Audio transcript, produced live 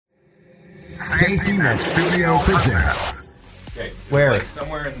Safety Net Studio presents. Okay, where? Like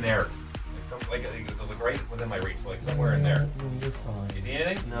somewhere in there. Like right within my reach, so like somewhere in there. You're fine. You see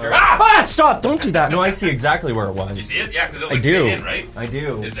anything? No. Sure. Ah! Stop! Don't do that. No, I see exactly where it was. You see it? Yeah, because it I like do. in, right? I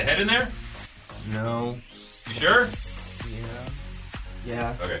do. Is the head in there? No. You sure?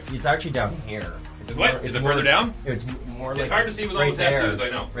 Yeah. Okay. It's actually down here. It's what? Is it further down? It's more like... It's hard to see with all right the there. tattoos, I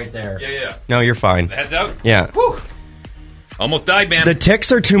know. Right there. Yeah. No, you're fine. The head's out? Yeah. Whew. Almost died, man. The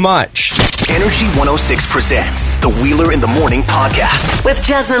tics are too much. Energy 106 presents the Wheeler in the Morning podcast with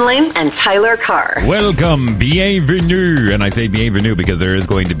Jasmine Lane and Tyler Carr. Welcome, bienvenue. And I say bienvenue because there is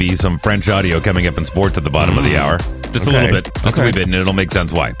going to be some French audio coming up in sports at the bottom of the hour. Just a little bit. Just a wee bit, and it'll make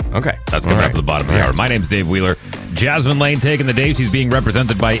sense why. Okay. That's coming up at the bottom of the hour. My name's Dave Wheeler. Jasmine Lane taking the day. She's being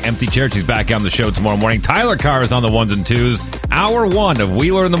represented by Empty Chair. She's back on the show tomorrow morning. Tyler Carr is on the ones and twos. Hour one of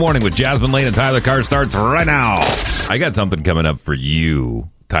Wheeler in the Morning with Jasmine Lane and Tyler Carr starts right now. I got something coming up for you,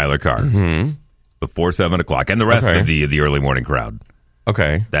 Tyler Carr, before 7 o'clock, and the rest of the early morning crowd.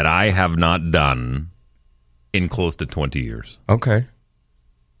 Okay. That I have not done in close to 20 years. Okay.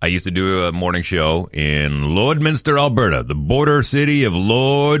 I used to do a morning show in Lloydminster, Alberta, the border city of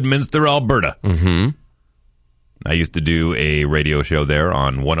Lloydminster, Alberta. Mm-hmm. I used to do a radio show there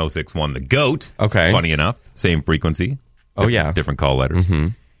on 106.1 The Goat. Okay. Funny enough, same frequency. Different call letters. Mm-hmm.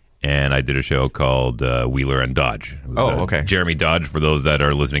 And I did a show called Wheeler and Dodge. Okay. Jeremy Dodge, for those that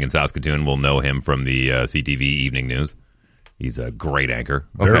are listening in Saskatoon, will know him from the CTV Evening News. He's a great anchor.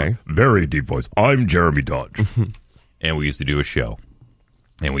 Okay. Very deep voice. I'm Jeremy Dodge. And we used to do a show.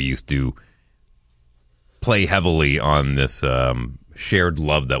 And we used to play heavily on this shared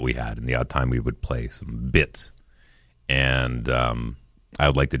love that we had. And the odd time we would play some bits. And I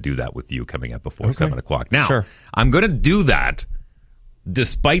would like to do that with you coming up before 7 o'clock. Now, I'm going to do that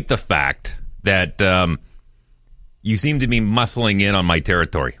despite the fact that you seem to be muscling in on my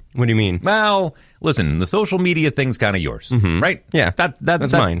territory. What do you mean? Well, listen, the social media thing's kind of yours, right? Yeah,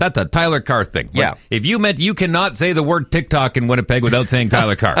 that's mine. That's a Tyler Carr thing. Yeah. If you meant you cannot say the word TikTok in Winnipeg without saying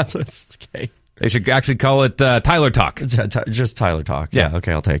Tyler Carr. That's okay. They should actually call it Tyler Talk. Just Tyler Talk. Yeah,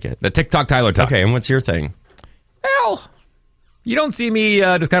 okay, I'll take it. The TikTok Tyler Talk. Okay, and what's your thing? Well, you don't see me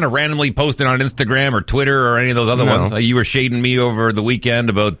just kind of randomly posting on Instagram or Twitter or any of those other ones. You were shading me over the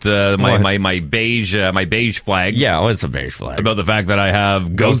weekend about my beige flag. Yeah, well, it's a beige flag. About the fact that I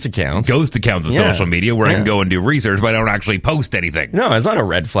have ghost accounts on social media where I can go and do research, but I don't actually post anything. No, it's not a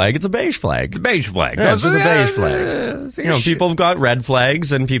red flag. It's a beige flag. It's a beige flag. Yeah, it's just a beige flag. People have got red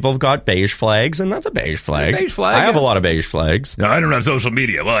flags and people have got beige flags, and that's a beige flag. Beige flag. I have a lot of beige flags. No, I don't have social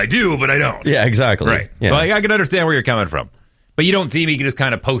media. Well, I do, but I don't. Yeah, exactly. Right. Yeah. So I can understand where you're coming from. But you don't see me just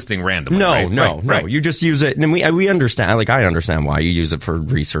kind of posting randomly. No. You just use it, and we understand. Like, I understand why you use it for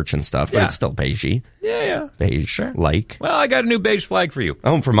research and stuff, but it's still beigey. Yeah. Beige, like. Well, I got a new beige flag for you.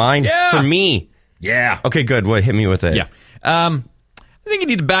 Oh, for mine? Yeah. For me? Yeah. Okay, good. What, hit me with it? Yeah. I think you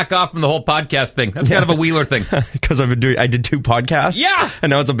need to back off from the whole podcast thing. That's kind of a Wheeler thing. Because I did 2 podcasts? Yeah. And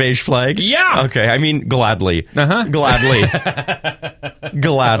now it's a beige flag? Yeah. Okay, I mean, gladly. Uh-huh.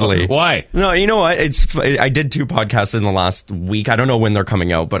 Gladly. Why? No, you know what? I did 2 podcasts in the last week. I don't know when they're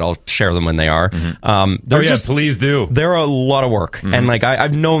coming out, but I'll share them when they are. Please do. They're a lot of work. And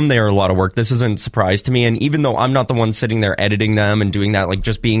I've known they're a lot of work. This isn't a surprise to me. And even though I'm not the one sitting there editing them and doing that, like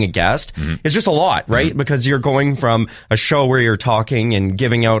just being a guest, it's just a lot, right? Because you're going from a show where you're talking and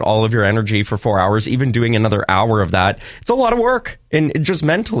giving out all of your energy for 4 hours, even doing another hour of that. It's a lot of work, and just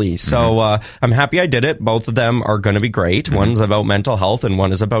mentally. So I'm happy I did it. Both of them are going to be great. One's about mental health and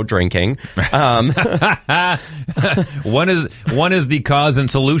one is about drinking. One is the cause and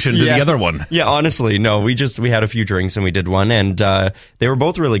solution to the other one. Yeah, honestly, no. We had a few drinks and we did one, and they were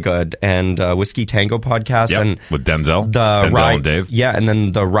both really good. And Whiskey Tango podcast and with Denzel and Dave. Yeah, and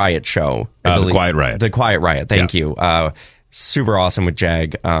then the Riot Show. The Quiet Riot. The Quiet Riot. Thank you. Super awesome with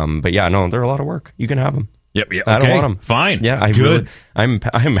Jag. But yeah, no, they're a lot of work. You can have them. Yep. I don't want them. Fine. Yeah, good. I'm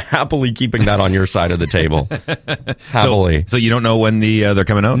happily keeping that on your side of the table. Happily. So you don't know when they're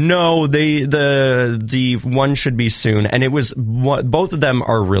coming out? No, the one should be soon, and it was both of them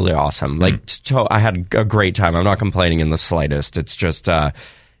are really awesome. Like I had a great time. I'm not complaining in the slightest. It's just.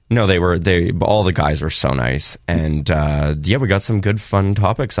 No, all the guys were so nice. And, we got some good, fun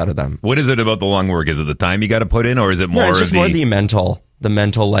topics out of them. What is it about the long work? Is it the time you got to put in, or is it more it's just more the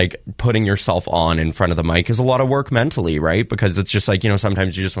mental, like, putting yourself on in front of the mic is a lot of work mentally, right? Because it's just like,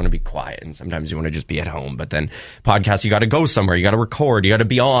 sometimes you just want to be quiet and sometimes you want to just be at home. But then podcasts, you got to go somewhere, you got to record, you got to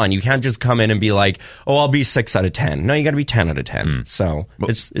be on. You can't just come in and be like, oh, I'll be 6 out of 10. No, you got to be 10 out of 10. So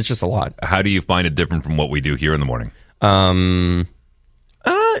it's just a lot. How do you find it different from what we do here in the morning?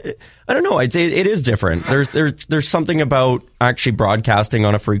 I don't know. It is different. There's something about actually broadcasting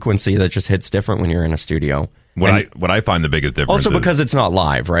on a frequency that just hits different when you're in a studio. What I find the biggest difference also because it's not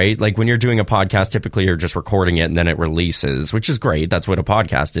live, right? Like when you're doing a podcast, typically you're just recording it and then it releases, which is great. That's what a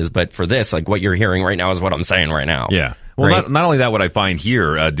podcast is. But for this, like what you're hearing right now is what I'm saying right now. Yeah. Well, right? not only that, what I find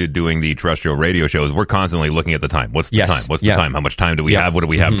here doing the terrestrial radio shows, we're constantly looking at the time. What's the time? What's the time? How much time do we have? What do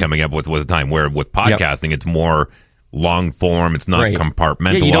we have coming up? What's the time? Where with podcasting, it's more long form. It's not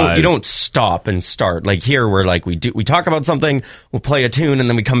compartmentalized. Yeah, you don't stop and start. Like here, we're like we talk about something, we'll play a tune, and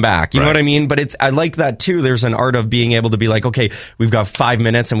then we come back. You know what I mean? But I like that too. There's an art of being able to be like, okay, we've got 5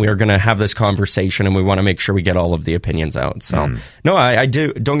 minutes, and we are going to have this conversation, and we want to make sure we get all of the opinions out. So no, I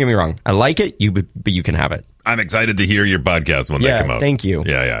do. Don't get me wrong. I like it. But you can have it. I'm excited to hear your podcast when they come out. Thank you.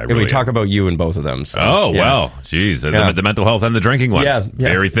 Yeah, we talk about you in both of them. So, wow. Jeez. The mental health and the drinking one. Yeah.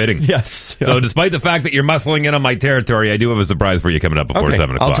 Very fitting. Yes. So despite the fact that you're muscling in on my territory, I do have a surprise for you coming up before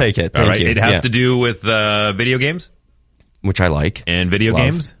 7 o'clock. I'll take it. All Thank right. you. It has to do with video games. Which I like. And video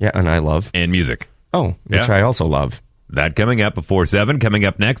games. Yeah, and I love. And music. Oh, which I also love. That coming up before 7. Coming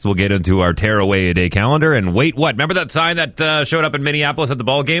up next, we'll get into our Tearaway a Day calendar. And wait, what? Remember that sign that showed up in Minneapolis at the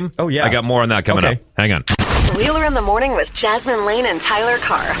ball game? Oh, yeah. I got more on that coming up. Hang on. Wheeler in the Morning with Jasmine Lane and Tyler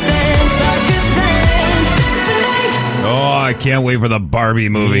Carr. Oh, I can't wait for the Barbie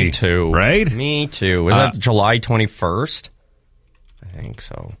movie. Me too. Right? Me too. Is that July 21st? I think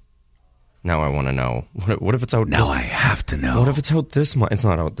so. Now I want to know. What if it's out? Now I have to know. What if it's out this month? It's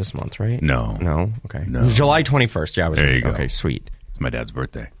not out this month, right? No. Okay. No. July 21st. Yeah, I was there you go. Okay, sweet. It's my dad's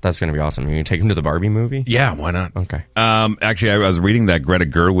birthday. That's going to be awesome. You can take him to the Barbie movie? Yeah, why not? Okay. Actually, I was reading that Greta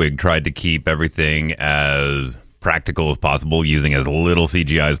Gerwig tried to keep everything as practical as possible, using as little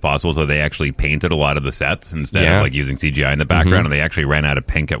CGI as possible. So they actually painted a lot of the sets instead of like using CGI in the background. And they actually ran out of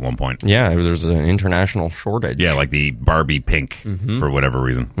pink at one point. Yeah, there's an international shortage. Yeah, like the Barbie pink for whatever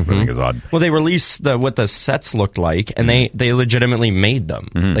reason. I think is odd. Well, they released what the sets looked like, and they legitimately made them.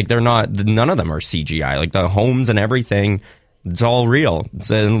 Like they're not. None of them are CGI. Like the homes and everything, it's all real. It's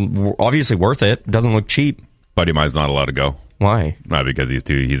obviously worth it. Doesn't look cheap. Buddy of mine's not allowed to go. Why? Not because he's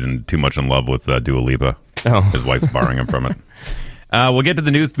too much in love with Dua Lipa. Oh. His wife's barring him from it. We'll get to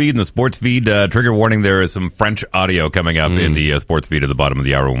the news feed and the sports feed. Trigger warning, there is some French audio coming up in the sports feed at the bottom of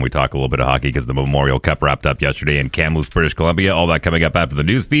the hour when we talk a little bit of hockey because the Memorial Cup wrapped up yesterday in Kamloops, British Columbia. All that coming up after the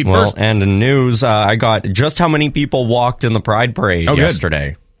news feed first. And the news, I got just how many people walked in the Pride Parade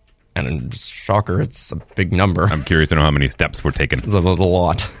yesterday. And shocker, it's a big number. I'm curious to know how many steps were taken. It's a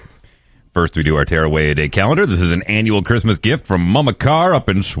lot. First, we do our Tearaway a Day calendar. This is an annual Christmas gift from Mama Carr up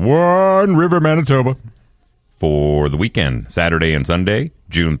in Swan River, Manitoba. For the weekend, Saturday and Sunday,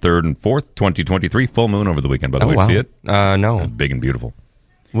 June 3rd and 4th, 2023. Full moon over the weekend, by the way. Wow. See it? No. It's big and beautiful.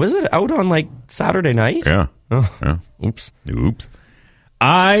 Was it out on like Saturday night? Yeah. Oh. Yeah. Oops.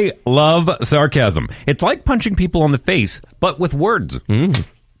 I love sarcasm. It's like punching people in the face, but with words.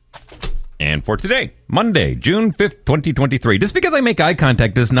 And for today, Monday, June 5th, 2023. Just because I make eye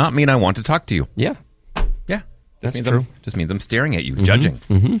contact does not mean I want to talk to you. Yeah. Yeah. That's true. Just means I'm staring at you, judging.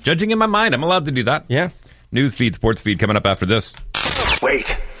 Judging in my mind. I'm allowed to do that. Yeah. News feed, sports feed coming up after this.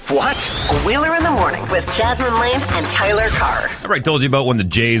 Wait, what? Wheeler in the Morning with Jasmine Lane and Tyler Carr. I told you about when the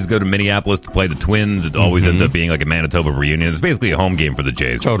Jays go to Minneapolis to play the Twins. It always ends up being like a Manitoba reunion. It's basically a home game for the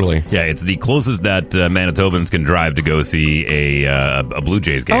Jays. Totally. Yeah, it's the closest that Manitobans can drive to go see a Blue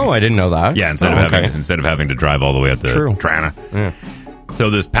Jays game. Oh, I didn't know that. Yeah, instead of having to drive all the way out to Toronto. Yeah. So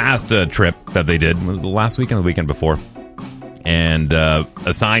this past trip that they did was the last weekend or the weekend before. And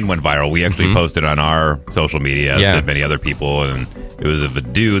a sign went viral. We actually posted on our social media, as did many other people, and it was of a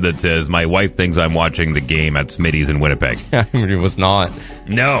dude that says, "My wife thinks I'm watching the game at Smitty's in Winnipeg." It was not.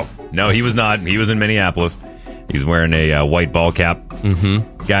 No, he was not. He was in Minneapolis. He's wearing a white ball cap.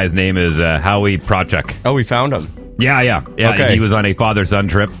 Guy's name is Howie Prochek. Oh, we found him. Yeah. Okay. He was on a father-son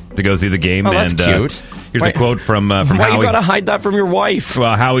trip to go see the game. Oh, that's cute. Here's a quote from Why Howie. you gotta hide that from your wife?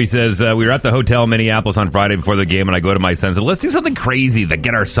 Well, Howie says, we were at the hotel in Minneapolis on Friday before the game, and I go to my son and said, let's do something crazy that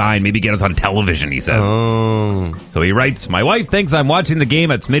get our sign, maybe get us on television, he says. Oh. So he writes, my wife thinks I'm watching the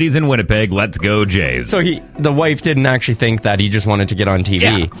game at Smitty's in Winnipeg. Let's go, Jays. So the wife didn't actually think that. He just wanted to get on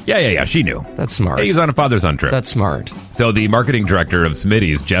TV. Yeah. She knew. That's smart. He was on a father-son trip. That's smart. So the marketing director of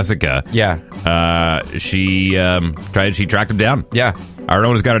Smitty's, Jessica, she tracked him down. Yeah. Our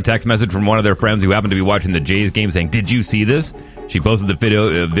owners got a text message from one of their friends who happened to be watching the Jays game saying, did you see this? She posted the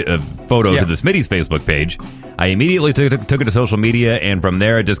photo to the Smitty's Facebook page. I immediately took it to social media, and from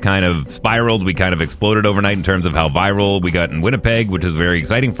there it just kind of spiraled. We kind of exploded overnight in terms of how viral we got in Winnipeg, which is very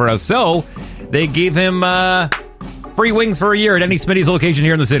exciting for us. So they gave him Free wings for a year at any Smitty's location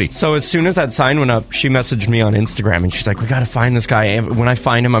here in the city. So as soon as that sign went up, she messaged me on Instagram, and she's like, we got to find this guy. And when I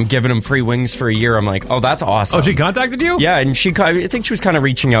find him, I'm giving him free wings for a year. I'm like, oh, that's awesome. Oh, she contacted you? Yeah, and I think she was kind of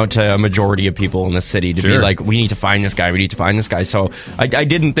reaching out to a majority of people in the city to be like, we need to find this guy. We need to find this guy. So I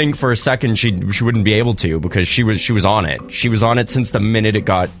didn't think for a second she wouldn't be able to, because she was on it. She was on it since the minute it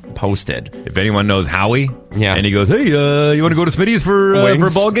got posted. If anyone knows Howie, yeah, and he goes, hey, you want to go to Smitty's for a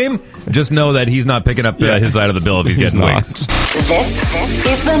ball game? Just know that he's not picking up his side of the bill if he's getting wings. This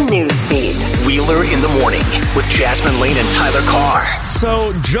is the news feed. Wheeler in the morning with Jasmine Lane and Tyler Carr.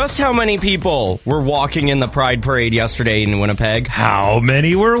 So, just how many people were walking in the Pride Parade yesterday in Winnipeg? How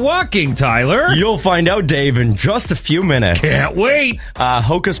many were walking, Tyler? You'll find out, Dave, in just a few minutes. Can't wait.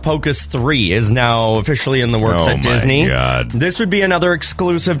 Hocus Pocus 3 is now officially in the works at Disney. God. This would be another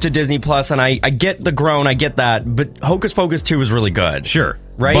exclusive to Disney Plus, and I get the groan, I get that, but Hocus Pocus 2 is really good. Sure.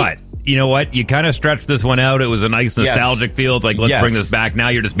 Right? But you know what? You kind of stretched this one out. It was a nice nostalgic feel. It's like, let's bring this back. Now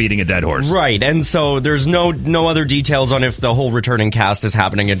you're just beating a dead horse. Right, and so there's no other details on if the whole returning cast is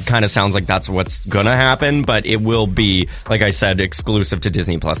happening. It kind of sounds like that's what's gonna happen, but it will be, like I said, exclusive to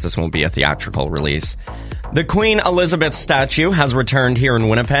Disney Plus. This won't be a theatrical release. The Queen Elizabeth statue has returned here in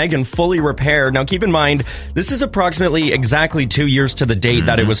Winnipeg and fully repaired. Now, keep in mind, this is approximately exactly 2 years to the date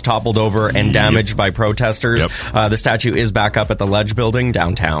that it was toppled over and damaged by protesters. The statue is back up at the Ledge Building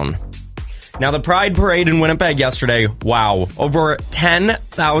downtown. Now, the Pride Parade in Winnipeg yesterday, wow, over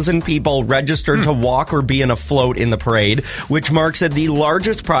 10,000 people registered to walk or be in a float in the parade, which marks it the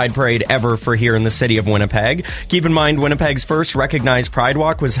largest Pride Parade ever for here in the city of Winnipeg. Keep in mind, Winnipeg's first recognized Pride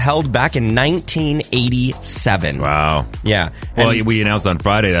Walk was held back in 1987. Wow. Yeah. Well, we announced on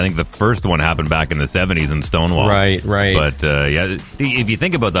Friday, I think the first one happened back in the 70s in Stonewall. Right. But, if you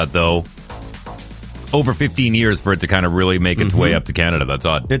think about that, though, over 15 years for it to kind of really make its way up to Canada. That's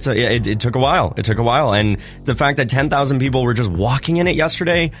odd. It took a while. It took a while. And the fact that 10,000 people were just walking in it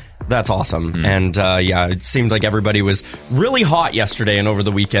yesterday, that's awesome. And it seemed like everybody was really hot yesterday and over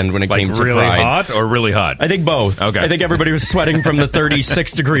the weekend when it came to really Pride. Hot or really hot? I think both. Okay. I think everybody was sweating from the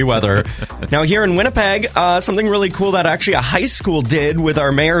 36-degree weather. Now, here in Winnipeg, something really cool that actually a high school did with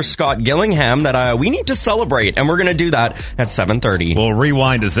our mayor, Scott Gillingham, that we need to celebrate. And we're going to do that at 7:30. We'll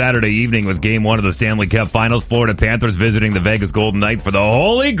rewind to Saturday evening with Game 1 of the Stanley Cup Finals. Florida Panthers visiting the Vegas Golden Knights for the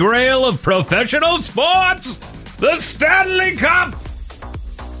holy grail of professional sports, the Stanley Cup.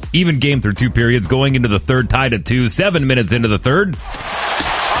 Even game through 2 periods, going into the third, tied at 2, 7 minutes into the third.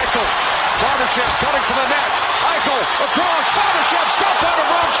 Eichel, Barbashev coming for the net. Eichel across, Barbashev stopped on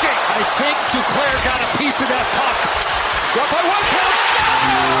Bobrovsky. I think Duclair got a piece of that puck. Drop by one count,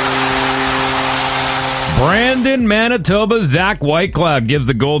 Brandon, Manitoba, Zach Whitecloud gives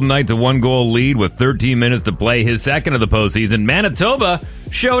the Golden Knights a 1-goal lead with 13 minutes to play, his second of the postseason. Manitoba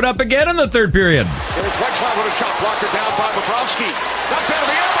showed up again in the third period. There's Whitecloud with a shot blocker down by Bobrovsky. Knocked out of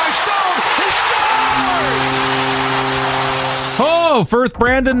the air by Stone. He scores! Oh, first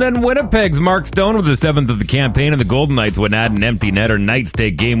Brandon, then Winnipeg's Mark Stone with the 7th of the campaign, and the Golden Knights would add an empty netter. Knights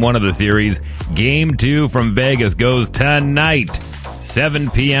take Game 1 of the series. Game 2 from Vegas goes tonight, 7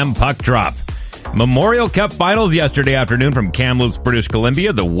 p.m. puck drop. Memorial Cup Finals yesterday afternoon from Kamloops, British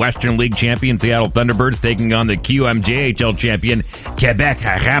Columbia. The Western League champion Seattle Thunderbirds taking on the QMJHL champion Quebec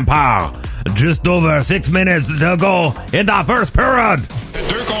Remparts. Just over 6 minutes to go in the first period.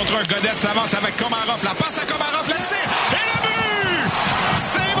 2 contre 1, Godette s'avance avec Komarov, la passe à Komarov, le tir, et le but!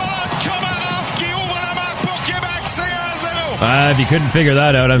 C'est Volod Komarov qui ouvre la marque pour Québec, c'est 1-0. If you couldn't figure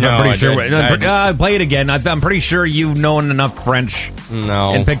that out, I'm pretty sure. Play it again. I'm pretty sure you've known enough French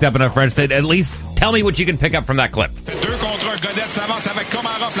and picked up enough French to at least tell me what you can pick up from that clip. 2 contre 1, Godette s'avance avec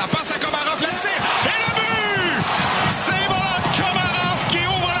Komarov, la passe à Komarov, le tir, et le but! C'est Volod Komarov qui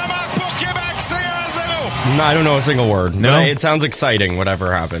ouvre la marque pour Québec, c'est 1-0. I don't know a single word. No? But it sounds exciting,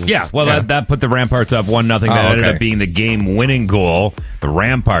 whatever happened. Yeah, well, that put the Ramparts up 1-0. That ended up being the game-winning goal. The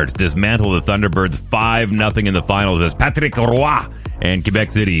Ramparts dismantle the Thunderbirds 5-0 in the finals as Patrick Roy and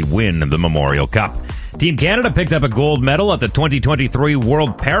Quebec City win the Memorial Cup. Team Canada picked up a gold medal at the 2023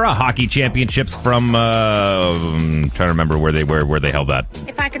 World Para Hockey Championships from, I'm trying to remember where they held that.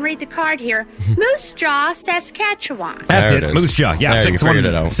 If I can read the card here, Moose Jaw, Saskatchewan. That's There it, it is. Moose Jaw. Yeah, There, you figured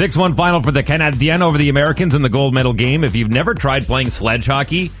it out. 6-1 final for the Canadiens over the Americans in the gold medal game. If you've never tried playing sledge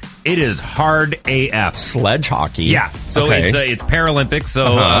hockey, it is hard AF. Sledge hockey? Yeah. So it's Paralympics.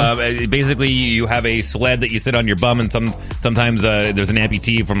 So basically you have a sled that you sit on your bum, and sometimes there's an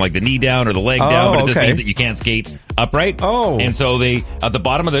amputee from like the knee down or the leg down, but it just means that you can't skate upright. Oh. And so they, at the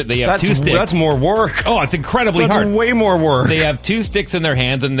bottom of they have two sticks. That's more work. Oh, it's incredibly That's hard. way more work. They have two sticks in their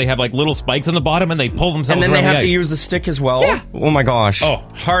hands, and they have like little spikes on the bottom, and they pull themselves and then around they have the to ice. use the stick as well? Yeah. Oh my gosh. Oh,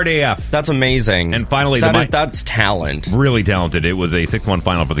 hard AF. That's amazing. And finally, that's talent. Really talented. It was a 6-1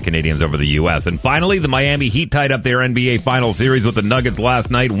 final for the Canadians over the U.S. And finally, the Miami Heat tied up their NBA Final Series with the Nuggets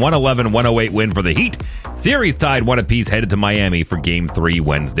last night. 111-108 win for the Heat. Series tied 1 apiece, headed to Miami for Game 3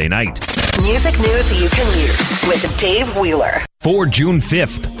 Wednesday night. Music news you can use with Dave Wheeler. For June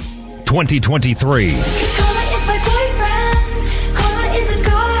 5th, 2023.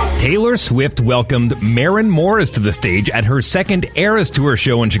 Taylor Swift welcomed Maren Morris to the stage at her second Eras Tour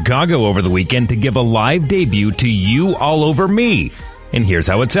show in Chicago over the weekend to give a live debut to You All Over Me. And here's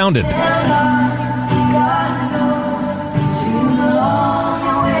how it sounded.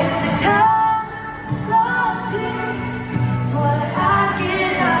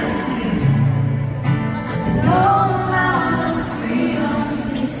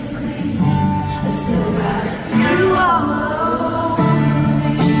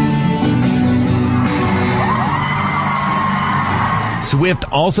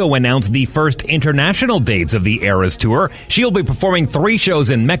 Swift also announced the first international dates of the Eras Tour. She'll be performing 3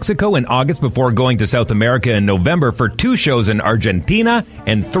 shows in Mexico in August before going to South America in November for 2 shows in Argentina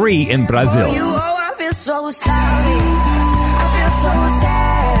and 3 in Brazil.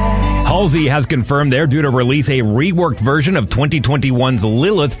 Halsey has confirmed they're due to release a reworked version of 2021's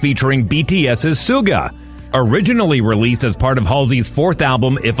Lilith featuring BTS's Suga. Originally released as part of Halsey's 4th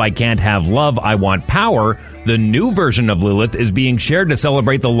album, If I Can't Have Love, I Want Power, the new version of Lilith is being shared to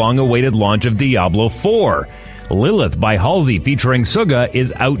celebrate the long-awaited launch of Diablo 4. Lilith by Halsey featuring Suga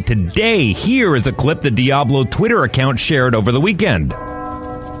is out today. Here is a clip the Diablo Twitter account shared over the weekend.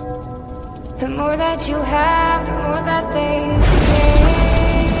 The more that you have, the more that they say.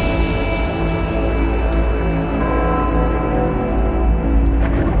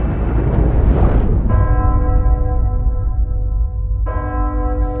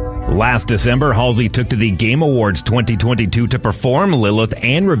 Last December, Halsey took to the Game Awards 2022 to perform Lilith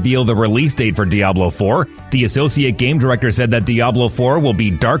and reveal the release date for Diablo 4. The associate game director said that Diablo 4 will be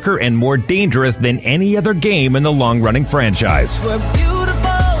darker and more dangerous than any other game in the long-running franchise. We're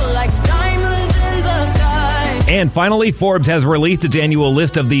beautiful like diamonds in the sky. And finally, Forbes has released its annual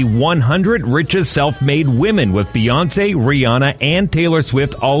list of the 100 richest self-made women, with Beyonce, Rihanna, and Taylor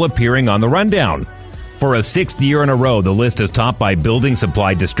Swift all appearing on the rundown. For a 6th year in a row, the list is topped by building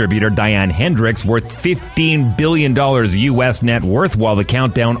supply distributor Diane Hendricks, worth $15 billion U.S. net worth, while the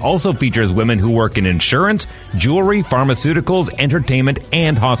countdown also features women who work in insurance, jewelry, pharmaceuticals, entertainment,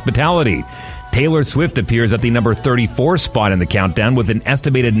 and hospitality. Taylor Swift appears at the number 34 spot in the countdown with an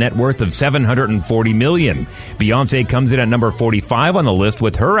estimated net worth of $740 million. Beyonce comes in at number 45 on the list,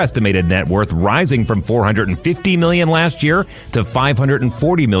 with her estimated net worth rising from $450 million last year to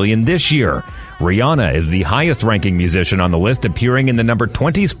 $540 million this year. Rihanna is the highest-ranking musician on the list, appearing in the number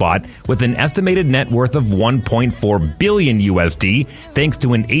 20 spot with an estimated net worth of $1.4 billion USD, thanks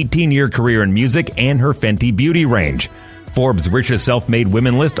to an 18-year career in music and her Fenty beauty range. Forbes' richest self-made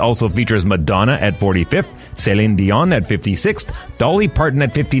women list also features Madonna at 45th, Celine Dion at 56th, Dolly Parton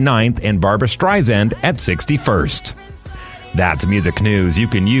at 59th, and Barbra Streisand at 61st. That's music news you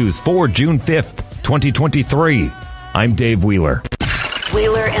can use for June 5th, 2023. I'm Dave Wheeler.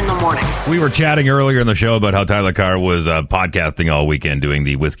 Wheeler in the morning. We were chatting earlier in the show about how Tyler Carr was podcasting all weekend, doing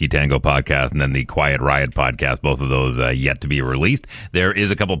the Whiskey Tango podcast and then the Quiet Riot podcast, both of those yet to be released. There is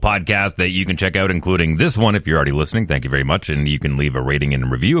a couple podcasts that you can check out, including this one if you're already listening. Thank you very much. And you can leave a rating and a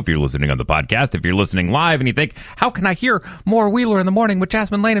review if you're listening on the podcast. If you're listening live and you think, how can I hear more Wheeler in the morning with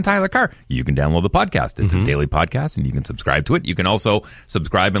Jasmine Lane and Tyler Carr? You can download the podcast. It's a daily podcast and you can subscribe to it. You can also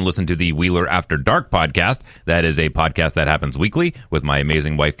subscribe and listen to the Wheeler After Dark podcast. That is a podcast that happens weekly with my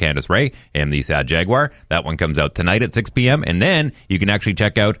amazing wife, Candace Ray, and the Sad Jaguar. That one comes out tonight at 6 p.m. And then you can actually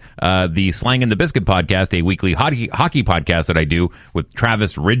check out the Slang and the Biscuit podcast, a weekly hockey podcast that I do with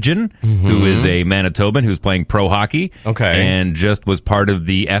Travis Ridgen, who is a Manitoban who's playing pro hockey. Okay. And just was part of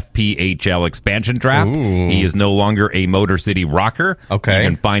the FPHL expansion draft. Ooh. He is no longer a Motor City Rocker. Okay. You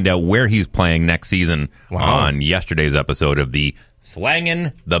can find out where he's playing next season Wow. on yesterday's episode of the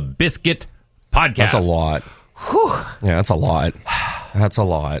Slangin' the Biscuit podcast. That's a lot. Whew. Yeah, that's a lot. That's a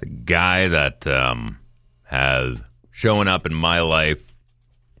lot. Guy that has shown up in my life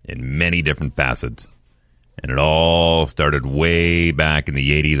in many different facets. And it all started way back in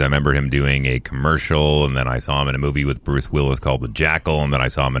the 80s. I remember him doing a commercial, and then I saw him in a movie with Bruce Willis called The Jackal, and then I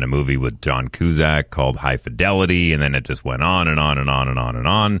saw him in a movie with John Cusack called High Fidelity, and then it just went on and on and on and on and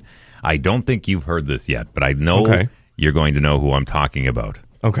on. I don't think you've heard this yet, but I know you're going to know who I'm talking about.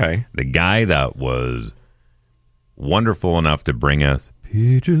 Okay. The guy that was wonderful enough to bring us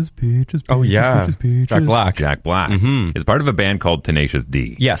Peaches. Oh, yeah. Peaches. Jack Black. Jack Black is part of a band called Tenacious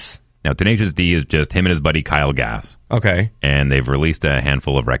D. Yes. Now, Tenacious D is just him and his buddy Kyle Gass. Okay. And they've released a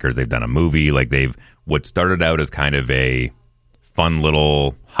handful of records. They've done a movie. Like, what started out as kind of a fun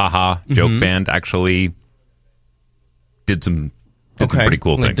little joke band actually did some pretty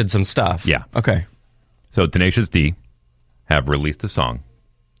cool things. Did some stuff. Yeah. Okay. So Tenacious D have released a song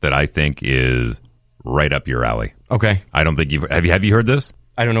that I think is right up your alley. Okay. I don't think have you heard this?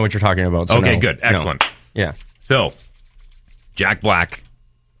 I don't know what you're talking about. So okay, no. good. Excellent. No. Yeah. So, Jack Black,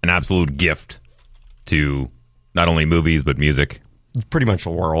 an absolute gift to not only movies but music. Pretty much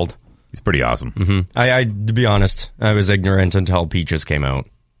the world. He's pretty awesome. Mm-hmm. I to be honest, I was ignorant until Peaches came out.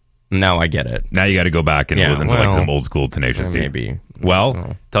 Now I get it. Now you got to go back and listen to like some old school Tenacious D. Maybe.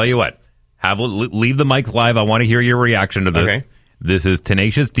 Well, tell you what. Leave the mics live. I want to hear your reaction to this. Okay. This is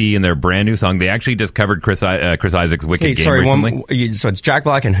Tenacious D and their brand new song. They actually just covered Chris Isaac's Wicked Game recently. So it's Jack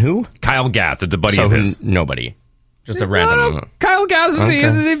Black and who? Kyle Gass. It's a buddy of his. Nobody. Just a random. Kyle Gass.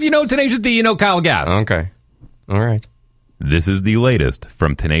 If you know Tenacious D, you know Kyle Gass. Okay. All right. This is the latest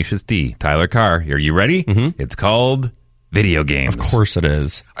from Tenacious D. Tyler Carr. Are you ready? Mm-hmm. It's called Video Games. Of course it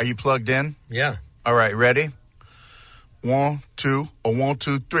is. Are you plugged in? Yeah. All right, ready? 1, 2, or 1,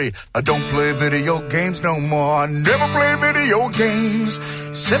 2, 3. I don't play video games no more. I never play video games.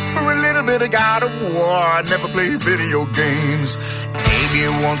 Except for a little bit of God of War. I never play video games. Maybe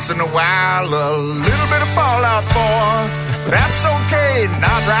once in a while, a little bit of Fallout 4. But that's okay,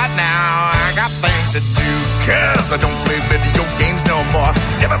 not right now. I got things to do. Cause I don't play video games no more.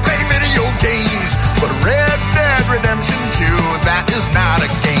 Never play video games. But Red Dead Redemption 2, that is not a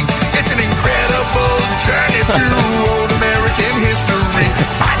game. It's an incredible journey through old American history.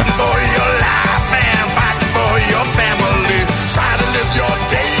 Fighting for your life and fighting for your family. Try to live your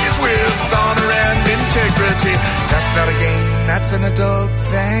days with honor and integrity. That's not a game, that's an adult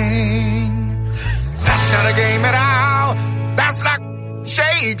thing. That's not a game at all. That's like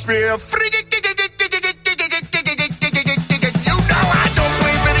Shakespeare. You know I don't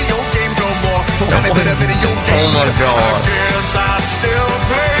play video games no more. Tell me better video games. Oh my God. I guess I still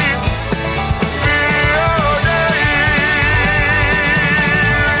play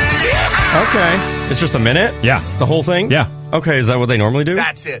Okay. It's just a minute? Yeah. The whole thing? Yeah. Okay, is that what they normally do?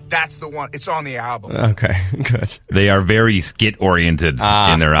 That's it. That's the one. It's on the album. Okay, good. They are very skit-oriented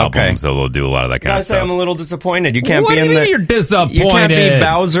in their album, okay. so they'll do a lot of that kind of I say stuff. I'm a little disappointed. You can't What be do in you the... mean you're disappointed? You can't be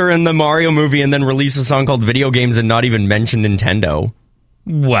Bowser in the Mario movie and then release a song called Video Games and not even mention Nintendo.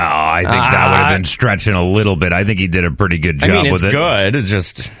 Well, I think that would have been stretching a little bit. I think he did a pretty good job I mean, with it's it. good. It's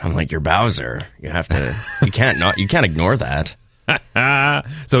just, I'm like, you're Bowser. You have to... You can't ignore that.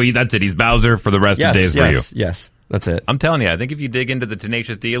 So that's it. He's Bowser for the rest of the days for you. Yes, that's it. I'm telling you, I think if you dig into the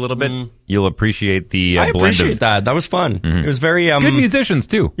Tenacious D a little bit, you'll appreciate the I blend appreciate of that. That was fun. It was very... good musicians,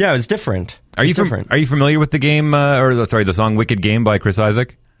 too. Yeah, it was different. Are you familiar with the game, the song Wicked Game by Chris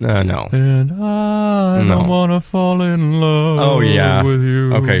Isaac? No. And I don't want to fall in love with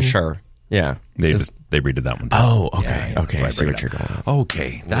you. Okay, sure. Yeah. They redid that one. Oh, okay. Yeah, okay, I see what you're going with.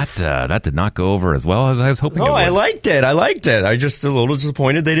 Okay, that did not go over as well as I was hoping it would. I liked it. I just a little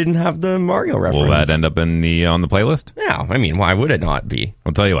disappointed they didn't have the Mario reference. Will that end up on the playlist? Yeah, I mean, why would it not be?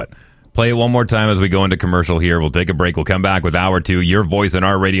 I'll tell you what. Play it one more time as we go into commercial here. We'll take a break. We'll come back with Hour 2, your voice on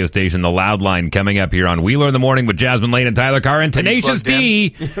our radio station, The Loud Line, coming up here on Wheeler in the Morning with Jasmine Lane and Tyler Carr and Tenacious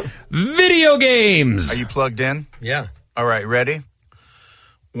D. Video games. Are you plugged in? Yeah. All right, ready?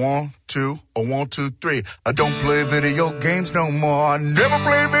 1, 2, or 1, 2, 3. I don't play video games no more. I never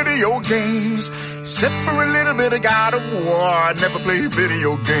play video games. Except for a little bit of God of War. I never play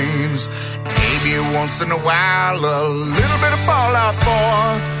video games. Maybe once in a while, a little bit of Fallout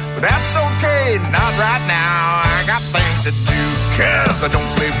 4. But that's okay, not right now. I got things to do. Cause I don't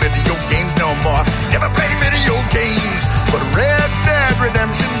play video games no more. Never play video games. But Red Dead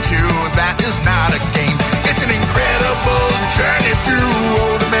Redemption 2, that is not a game. It's an incredible journey through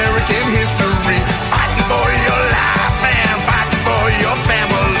old American history. Fighting for your life and fighting for your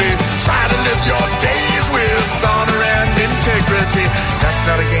family. Try to live your days with honor and integrity. That's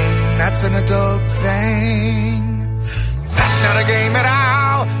not a game, that's an adult thing. That's not a game at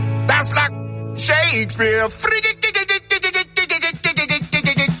all. That's like Shakespeare. You know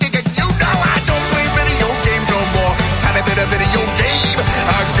I don't play video games no more. Tiny bit of video game.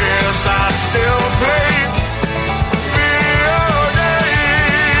 I guess I still play video games.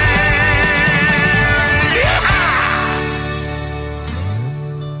 Yeah!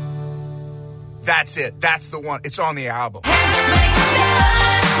 That's it. That's the one. It's on the album.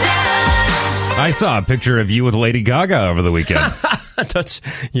 I saw a picture of you with Lady Gaga over the weekend. That's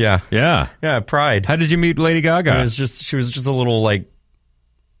yeah. Pride. How did you meet Lady Gaga? She was just a little like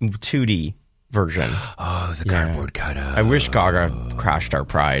 2D version. Oh, it was a cardboard cutout. I wish Gaga crashed our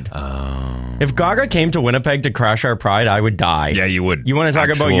Pride. If Gaga came to Winnipeg to crash our Pride, I would die. Yeah, you would. You want to talk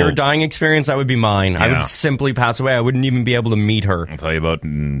about your dying experience? That would be mine. Yeah. I would simply pass away. I wouldn't even be able to meet her. I'll tell you about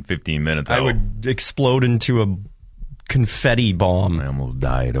in 15 minutes. I would explode into a confetti bomb. I almost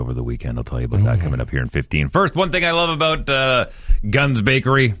died over the weekend. I'll tell you about that coming up here in 15. First, one thing I love about Guns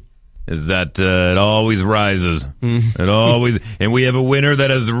Bakery is that it always rises. It always, and we have a winner that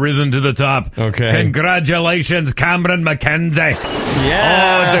has risen to the top. Okay. Congratulations, Cameron McKenzie. Yeah.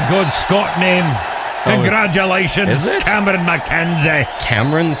 Oh, it's a good Scott name. Congratulations, is it? Cameron McKenzie.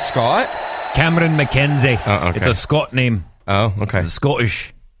 Cameron Scott? Cameron McKenzie. Oh, okay. It's a Scott name. Oh, okay. It's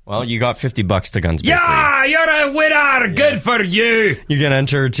Scottish. Well, you got $50 to Guns Bakery. Yeah, you're a winner. Good for you. You can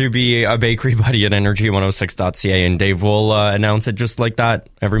enter to be a bakery buddy at energy106.ca, and Dave will announce it just like that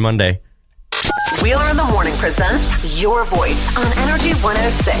every Monday. Wheeler in the Morning presents Your Voice on Energy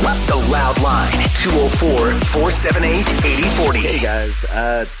 106. The Loud Line, 204-478-8040. Hey guys,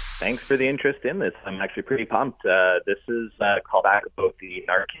 thanks for the interest in this. I'm actually pretty pumped. This is a callback about the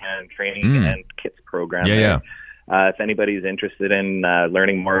Narcan training and kits program. Yeah. If anybody's interested in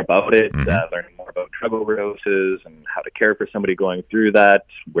learning more about it, learning more about drug overdoses and how to care for somebody going through that,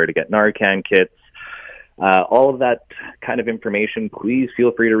 where to get Narcan kits, all of that kind of information, please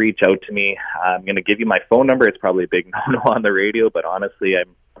feel free to reach out to me. I'm going to give you my phone number. It's probably a big no-no on the radio, but honestly,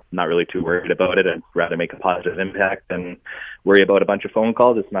 I'm not really too worried about it. I'd rather make a positive impact than worry about a bunch of phone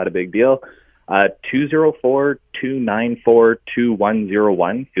calls. It's not a big deal.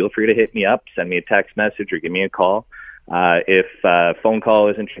 204-294-2101. Feel free to hit me up, send me a text message, or give me a call. If phone call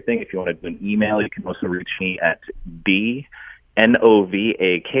isn't your thing, if you want to do an email, you can also reach me at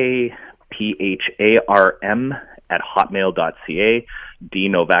dnovakpharm@hotmail.ca,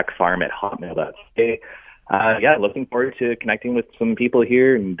 dnovakpharm@hotmail.ca. Looking forward to connecting with some people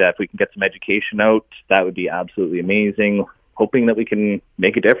here, and if we can get some education out, that would be absolutely amazing. Hoping that we can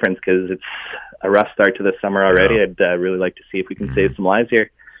make a difference, because it's a rough start to the summer already. I'd really like to see if we can save some lives here.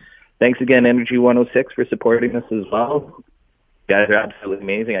 Thanks again, Energy 106, for supporting us as well. You guys are absolutely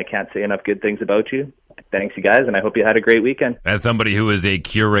amazing. I can't say enough good things about you. Thanks, you guys, and I hope you had a great weekend. As somebody who is a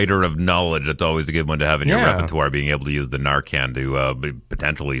curator of knowledge, that's always a good one to have in your repertoire, being able to use the Narcan to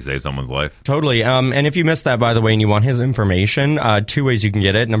potentially save someone's life. Totally. And if you missed that, by the way, and you want his information, two ways you can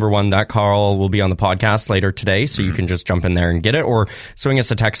get it. Number one, that call will be on the podcast later today, so you can just jump in there and get it, or swing us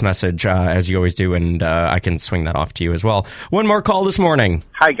a text message, as you always do, and I can swing that off to you as well. One more call this morning.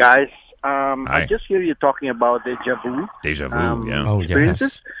 Hi, guys. I just hear you talking about deja vu. Deja vu, yeah. Oh,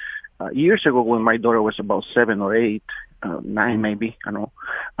 experiences. yes. Years ago, when my daughter was about 7 or 8, 9 maybe, I don't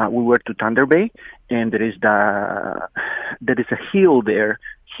know, we were to Thunder Bay, and there is a hill there,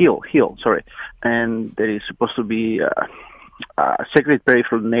 and there is supposed to be a sacred prairie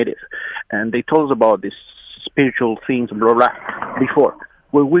for the native, and they told us about these spiritual things, blah, blah, before.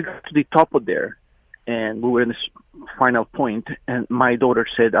 When we got to the top of there, and we were in this final point, and my daughter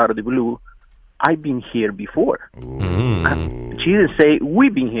said out of the blue, "I've been here before." She didn't say,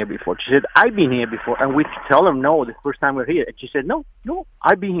 "We've been here before." She said, "I've been here before." And we tell her, "No, the first time we're here." And she said, no,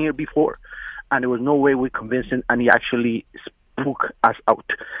 I've been here before. And there was no way we convinced him, and he actually spoke us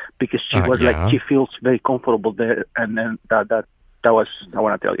out, because she was like, she feels very comfortable there. And then that was, I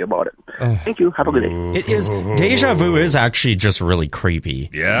want to tell you about it. Thank you. Have a good day. It is, deja vu is actually just really creepy.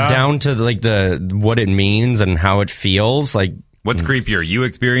 Yeah. Down to like what it means and how it feels. Like, what's creepier, you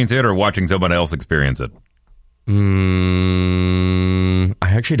experience it or watching someone else experience it? I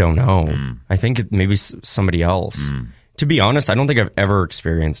actually don't know. I think it maybe somebody else. To be honest, I don't think I've ever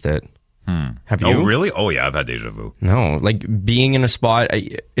experienced it. Have you? Oh, really? Oh, yeah, I've had deja vu. No, like being in a spot,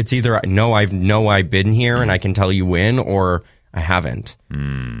 it's either I've been here and I can tell you when, or I haven't.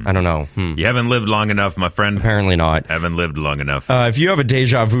 I don't know. You haven't lived long enough, my friend. Apparently not. Haven't lived long enough. If you have a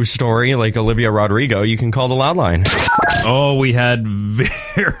deja vu story like Olivia Rodrigo, you can call the Loud Line. Oh, we had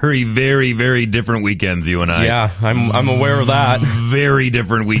very, very, very different weekends, you and I. Yeah, I'm aware of that. Very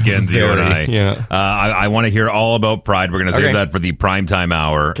different weekends, you and I. Yeah. I want to hear all about Pride. We're going to save that for the primetime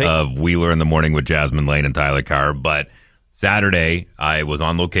hour of Wheeler in the Morning with Jasmine Lane and Tyler Carr. But Saturday, I was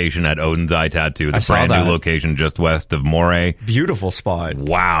on location at Odin's Eye Tattoo, the brand new location just west of Moray. Beautiful spot.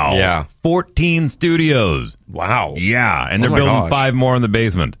 Wow. Yeah. 14 studios. Wow. Yeah. And they're building 5 more in the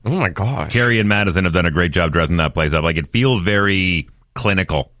basement. Oh, my gosh. Carrie and Madison have done a great job dressing that place up. Like, it feels very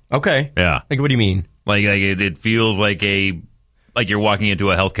clinical. Okay. Yeah. Like, what do you mean? Like it feels like a like you're walking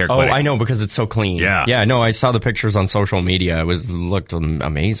into a healthcare Oh, clinic. I know, because it's so clean. Yeah, no, I saw the pictures on social media. It looked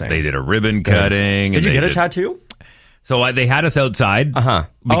amazing. They did a ribbon cutting. Did you get a tattoo? So they had us outside because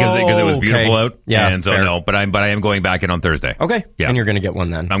it was beautiful out. Yeah, and so fair. no, but I am going back in on Thursday. Okay, yeah, and you're going to get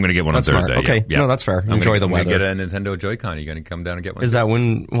one then. I'm going to get one that's on smart. Thursday. Okay, yeah. no, that's fair. Enjoy the weather. I'm going to get a Nintendo Joy-Con. Are you going to come down and get one? Is that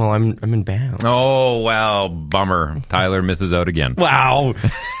when? Well, I'm in Banff. Oh wow, bummer. Tyler misses out again. Wow.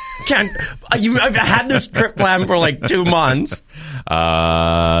 I've had this trip planned for like 2 months.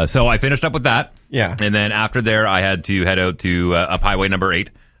 So I finished up with that. Yeah. And then after there, I had to head out to up Highway number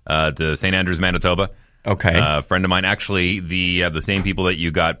 8 to St. Andrews, Manitoba. Okay. A friend of mine, actually, the same people that you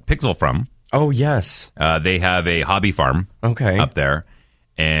got Pixel from. Oh, yes. They have a hobby farm up there.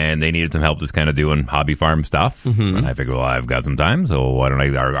 And they needed some help just kind of doing hobby farm stuff. Mm-hmm. And I figured, well, I've got some time, so why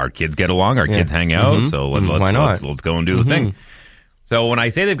don't our kids get along? Our kids hang out, Mm-hmm. so let's go and do the thing. So when I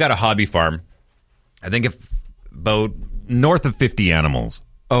say they've got a hobby farm, I think if about north of 50 animals.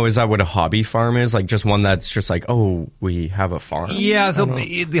 Oh, is that what a hobby farm is? Like just one that's just like, oh, we have a farm? Yeah, so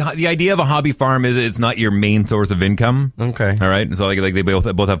the idea of a hobby farm is it's not your main source of income. Okay. All right. So like they both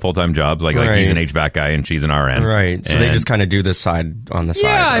have full-time jobs. Like he's an HVAC guy and she's an RN. Right. So they just kind of do this side on the side.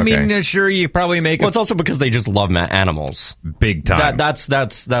 Yeah, I mean, sure, you probably make Well, it's also because they just love animals. Big time.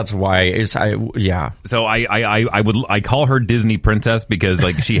 That's why yeah. So I call her Disney Princess because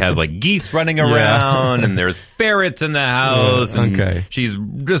like she has like geese running around and there's ferrets in the house and she's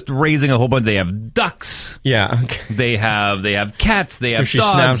just raising a whole bunch. They have ducks. Yeah. Okay. They have cats. They have if she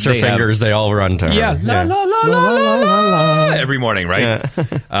dogs. snaps her fingers, they all run to her. Yeah. La, la, la, la, la, la, la, every morning, right?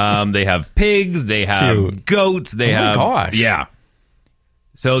 Yeah. They have pigs. They have goats. They have. Oh my gosh. Yeah.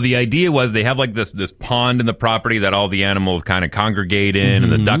 So the idea was they have like this pond in the property that all the animals kind of congregate in,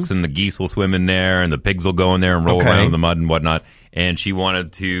 and the ducks and the geese will swim in there, and the pigs will go in there and roll around in the mud and whatnot. And she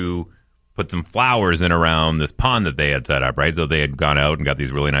wanted to put some flowers in around this pond that they had set up, right? So they had gone out and got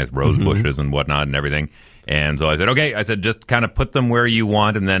these really nice rose bushes and whatnot and everything. And so I said, okay. I said, just kind of put them where you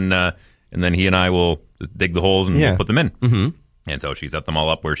want, and then he and I will just dig the holes and we'll put them in. Mm-hmm. And so she set them all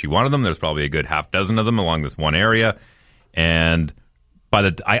up where she wanted them. There's probably a good half dozen of them along this one area. And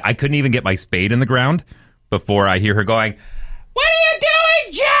I couldn't even get my spade in the ground before I hear her going, "What are you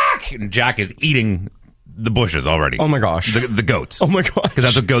doing, Jack?" And Jack is eating the bushes already. Oh my gosh. The goats. Oh my gosh. Because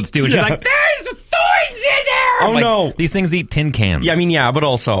that's what goats do. And she's like, "There's thorns in there." Oh no. These things eat tin cans. Yeah, I mean, yeah, but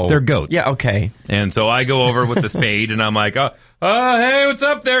also they're goats. Yeah, okay. And so I go over with the spade and I'm like, hey, what's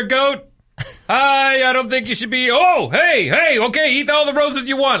up there, goat? Hi, I don't think you should be. Oh, hey, okay, eat all the roses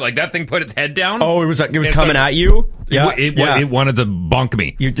you want. Like that thing put its head down. Oh, it was coming at you. Yeah, it wanted to bonk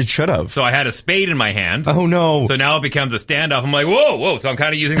me. It should have. So I had a spade in my hand. Oh no! So now it becomes a standoff. I'm like, whoa! So I'm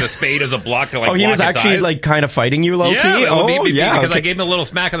kind of using the spade as a block to like. Oh, he was actually eyes. Like kind of fighting you, low key. Yeah, because I gave him a little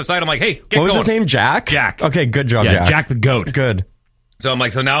smack on the side. I'm like, hey, get going. What was his name? Jack. Jack. Okay, good job, Jack. Jack the goat. Good. So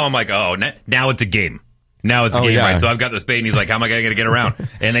now I'm like, oh, now it's a game. Now it's a game, right? So I've got the spade, and he's like, how am I going to get around?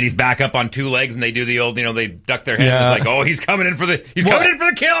 And then he's back up on 2 legs, and they do the old, they duck their head. And it's like, oh, he's coming in for the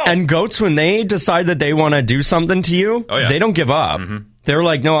kill. And goats, when they decide that they want to do something to you, they don't give up. Mm-hmm. They're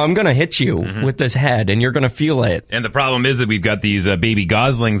like, no, I'm going to hit you with this head, and you're going to feel it. And the problem is that we've got these baby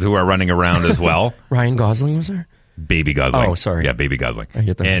goslings who are running around as well. Ryan Gosling was there? Baby Gosling. Oh, sorry. Yeah, Baby Gosling.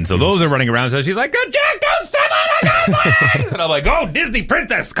 And so those are running around. So she's like, "Good Jack, don't step on a Gosling!" And I'm like, "Oh, Disney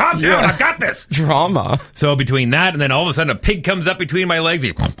Princess, calm down. I've got this." Drama. So between that and then all of a sudden a pig comes up between my legs.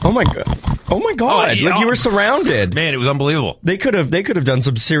 Oh my god. Like you were surrounded. Man, it was unbelievable. They could have done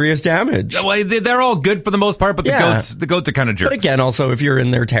some serious damage. Well, they're all good for the most part, but the goats are kind of jerks. But again, also if you're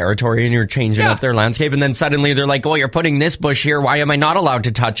in their territory and you're changing up their landscape, and then suddenly they're like, "Oh, you're putting this bush here. Why am I not allowed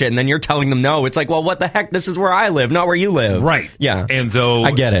to touch it?" And then you're telling them no. It's like, well, what the heck? This is where I live, not where you live. Right. Yeah. And so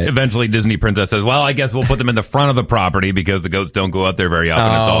I get it. Eventually Disney Princess says, well, I guess we'll put them in the front of the property because the goats don't go out there very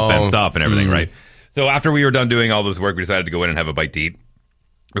often. It's all fenced off and everything, right? So after we were done doing all this work, we decided to go in and have a bite to eat.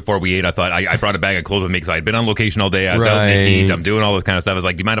 Before we ate, I thought I brought a bag of clothes with me because I'd been on location all day. I was out in the heat. I'm doing all this kind of stuff. I was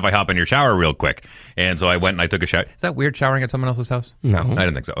like, do you mind if I hop in your shower real quick? And so I went and I took a shower. Is that weird showering at someone else's house? No. I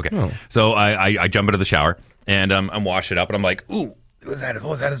didn't think so. Okay. No. So I jump into the shower and I'm washing it up and I'm like, ooh, is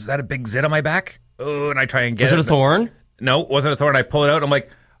that a big zit on my back? Oh, and I try and get it. Was it a thorn? No, it wasn't a thorn. I pull it out. I'm like,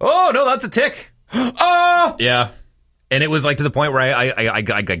 oh, no, that's a tick. Oh! Yeah. And it was like to the point where I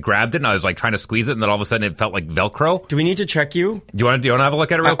grabbed it and I was like trying to squeeze it, and then all of a sudden it felt like Velcro. Do we need to check you? Do you want to have a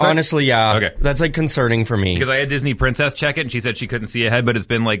look at it real quick? Honestly, yeah. Okay. That's like concerning for me. Because I had Disney Princess check it and she said she couldn't see ahead, but it's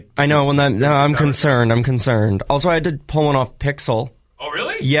been like... I know. I'm concerned. Also, I had to pull one off Pixel. Oh,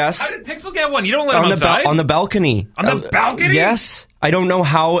 really? Yes. How did Pixel get one? You don't let him outside? On the balcony. On the balcony? Yes. I don't know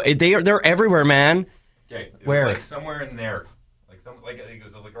how. They're everywhere, man. Okay. Where? Like somewhere in there. it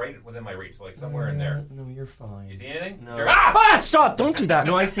was like right within my reach, so like somewhere in there. No, you're fine. You see anything? No. Ah! Stop! Don't do that.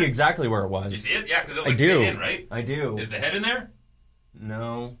 No, I see exactly where it was. You see it? Yeah, because it like I do. fit in, right? I do. Is the head in there?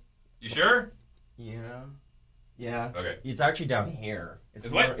 No. You sure? Yeah. Yeah. Okay. It's actually down here. Is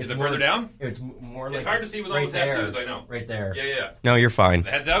it further down? It's more like... It's hard to see with all the tattoos, I know. Right there. Yeah. No, you're fine.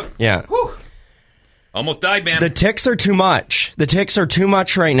 The head's out? Yeah. Whew. Almost died, man. The tics are too much. The tics are too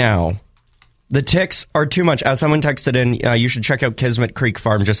much right now. The tics are too much. As someone texted in, you should check out Kismet Creek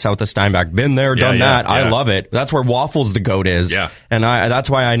Farm just south of Steinbach. Been there, done that. Yeah. I love it. That's where Waffles the goat is. Yeah. And that's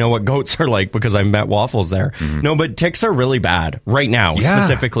why I know what goats are like, because I met Waffles there. Mm-hmm. No, but tics are really bad right now,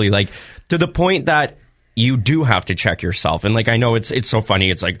 specifically. Like, to the point that you do have to check yourself. And like, I know it's so funny.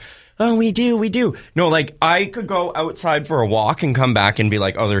 It's like, oh, we do. No, like, I could go outside for a walk and come back and be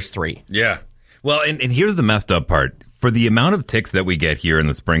like, oh, there's 3. Yeah. Well, and here's the messed up part. For the amount of ticks that we get here in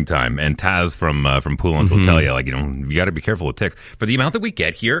the springtime, and Taz from Poolins will tell you, like, you got to be careful with ticks. For the amount that we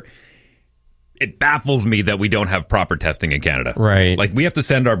get here, it baffles me that we don't have proper testing in Canada. Right. Like, we have to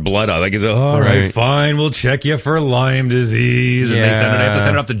send our blood out. Like, all right, fine, we'll check you for Lyme disease. And they have to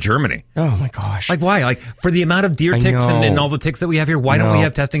send it up to Germany. Oh, my gosh. Like, why? Like, for the amount of deer ticks and all the ticks that we have here, why don't we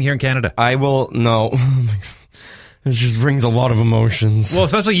have testing here in Canada? No. Oh, my God. It just brings a lot of emotions. Well,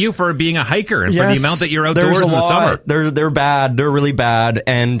 especially you for being a hiker and for the amount that you're outdoors in the summer. They're bad. They're really bad,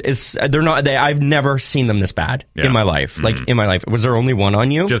 and they're not. I've never seen them this bad in my life. Like in my life, was there only one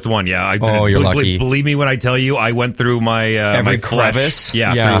on you? Just one. Yeah. You're lucky. Believe me when I tell you, I went through my every my flesh, crevice.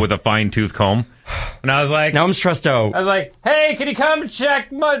 through with a fine tooth comb. And I was like... Now I'm stressed out. I was like, hey, can you come check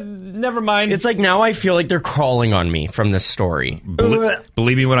my... Never mind. It's like now I feel like they're crawling on me from this story.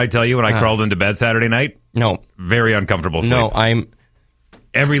 Believe me when I tell you, when I crawled into bed Saturday night... No. Very uncomfortable sleep. No, I'm...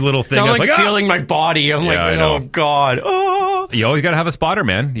 Every little thing... I'm I was like feeling my body. I'm oh, God. Oh. You always got to have a spotter,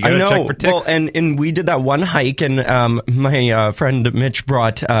 man. You got to check for ticks. Well, and we did that one hike, and my friend Mitch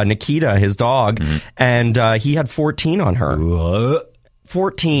brought Nikita, his dog, and he had 14 on her.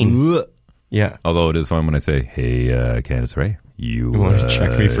 14. Yeah. Although it is fun when I say, hey, Candace Ray, you want to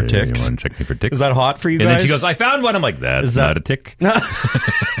check me for ticks? You want to check me for ticks? Is that hot for you guys? And then she goes, I found one. I'm like, that's not a tick.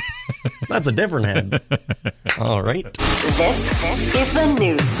 That's a different head. All right. This is the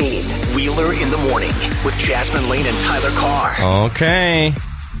news feed. Wheeler in the Morning with Jasmine Lane and Tyler Carr. Okay.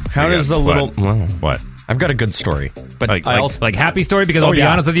 How does the little... What? I've got a good story. But like happy story, because I'll be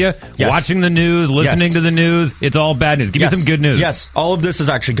honest with you, watching the news, listening to the news, it's all bad news. Give me some good news. Yes, all of this is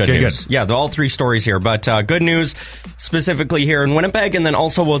actually good news. Good. Yeah, all 3 stories here, but good news specifically here in Winnipeg, and then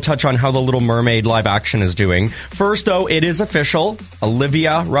also we'll touch on how The Little Mermaid live action is doing. First, though, it is official.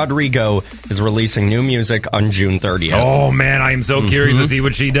 Olivia Rodrigo is releasing new music on June 30th. Oh, man, I am so curious to see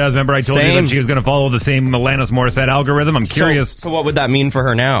what she does. Remember I told you that she was going to follow the same Alanis Morissette algorithm? I'm curious. So what would that mean for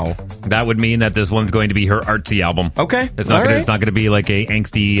her now? That would mean that this one's going to be her artsy album. Okay. It's not going to be like a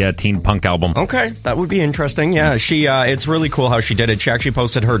angsty teen punk album. Okay, that would be interesting. Yeah, she it's really cool how she did it. She actually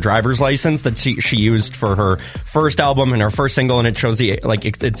posted her driver's license that she used for her first album and her first single, and it shows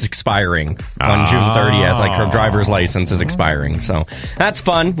it's expiring on June 30th. Like her driver's license is expiring. So that's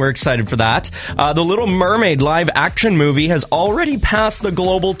fun. We're excited for that. The Little Mermaid live action movie has already passed the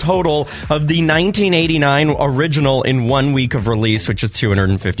global total of the 1989 original in 1 week of release, which is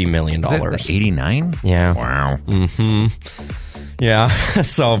 $250 million. 89? Yeah. Wow. Yeah,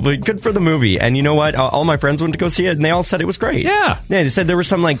 so but good for the movie. And you know what? All my friends went to go see it, and they all said it was great. Yeah. They said there were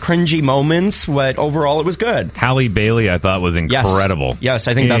some like cringy moments, but overall it was good. Halle Bailey, I thought, was incredible. Yes,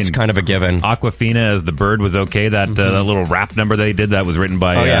 I think that's kind of a given. Aquafina as the bird was okay. That little rap number they did, that was written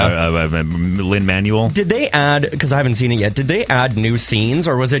by Lin-Manuel. Did they add, because I haven't seen it yet, did they add new scenes,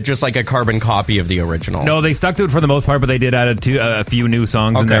 or was it just like a carbon copy of the original? No, they stuck to it for the most part, but they did add a few new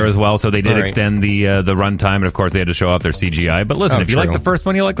songs in there as well, so they did extend the runtime, and of course they had to show off their CGI. But listen, if you like the first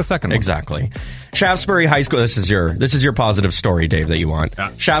one, you like the second one. Exactly. Shaftesbury High School, this is your positive story, Dave, that you want.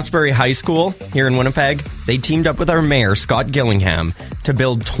 Shaftesbury High School here in Winnipeg, they teamed up with our mayor, Scott Gillingham, to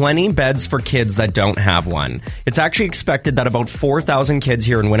build 20 beds for kids that don't have one. It's actually expected that about 4,000 kids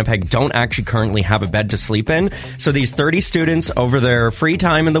here in Winnipeg don't actually currently have a bed to sleep in. So these 30 students, over their free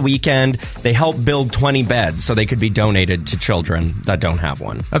time in the weekend, they help build 20 beds so they could be donated to children that don't have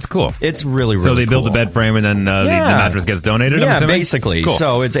one. That's cool. It's really, really cool. So they build cool. the bed frame and then the mattress gets donated? Yeah, basically. Cool.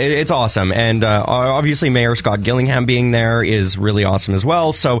 So it's awesome. And obviously Mayor Scott Gillingham being there is really awesome as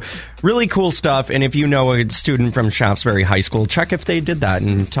well. So really cool stuff. And if you know a student from Shaftesbury High School, check if they did that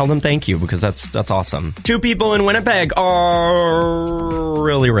and tell them thank you, because that's awesome. 2 people in Winnipeg are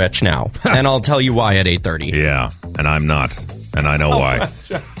really rich now. And I'll tell you why at 8:30. Yeah, and I'm not. And I know why.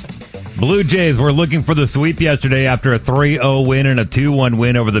 Blue Jays were looking for the sweep yesterday after a 3-0 win and a 2-1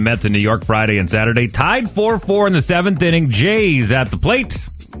 win over the Mets in New York Friday and Saturday. Tied 4-4 in the 7th inning. Jays at the plate.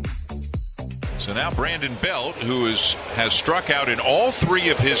 So now Brandon Belt, who has struck out in all 3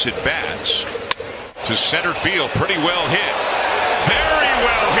 of his at-bats, to center field. Pretty well hit. Very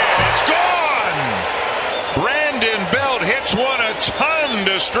well hit. It's gone! Brandon Belt hits one a ton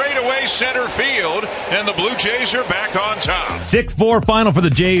to straightaway center field, and the Blue Jays are back on top. 6-4 final for the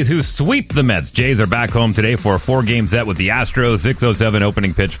Jays, who sweep the Mets. Jays are back home today for a 4-game set with the Astros. 6:07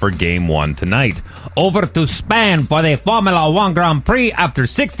 opening pitch for Game 1 tonight. Over to Spain for the Formula 1 Grand Prix after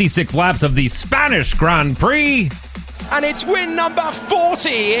 66 laps of the Spanish Grand Prix. And it's win number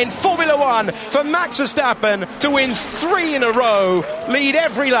 40 in Formula 1 for Max Verstappen to win 3 in a row, lead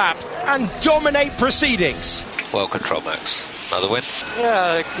every lap, and dominate proceedings. Well controlled, Max. Another win.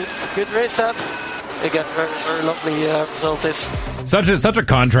 Yeah, good race that. Again, very lovely result this. Such a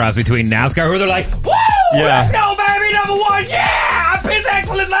contrast between NASCAR, who they're like, woo! Yeah. Let's go, baby, number 1, yeah! Piss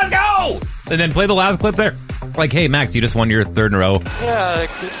excellence, let's go! And then play the last clip there. Like, hey, Max, you just won your 3rd in a row. Yeah,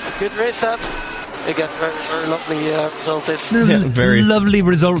 good race that. Again, very lovely result this. Very lovely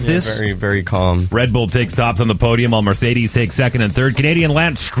result this. Very, very calm. Red Bull takes tops on the podium while Mercedes takes 2nd and 3rd. Canadian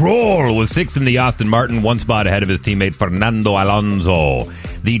Lance Stroll was 6th in the Aston Martin, 1 spot ahead of his teammate Fernando Alonso.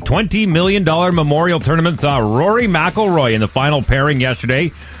 The $20 million Memorial Tournament saw Rory McIlroy in the final pairing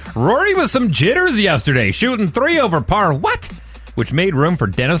yesterday. Rory with some jitters yesterday, shooting 3 over par. What? Which made room for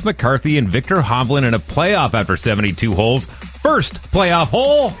Dennis McCarthy and Victor Hovland in a playoff after 72 holes. First playoff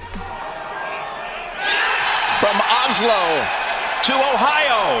hole. From Oslo to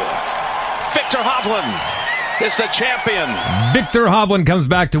Ohio, Victor Hovland is the champion. Victor Hovland comes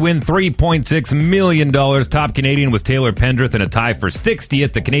back to win $3.6 million. Top Canadian was Taylor Pendrith in a tie for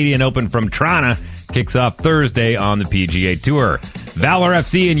 60th. The Canadian Open from Toronto kicks off Thursday on the PGA Tour. Valor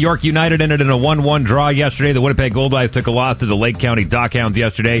FC and York United ended in a 1-1 draw yesterday. The Winnipeg Goldeyes took a loss to the Lake County Dockhounds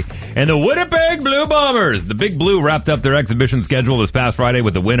yesterday. And the Winnipeg Blue Bombers, the Big Blue, wrapped up their exhibition schedule this past Friday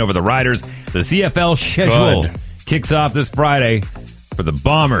with the win over the Riders. The CFL schedule kicks off this Friday for the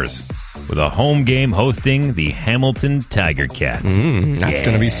Bombers with a home game hosting the Hamilton Tiger Cats. That's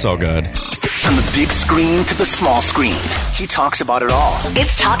going to be so good. From the big screen to the small screen, he talks about it all.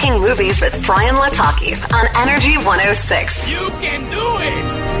 It's Talking Movies with Brian Lataki on Energy 106. You can do it!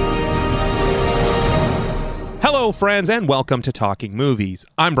 Hello, friends, and welcome to Talking Movies.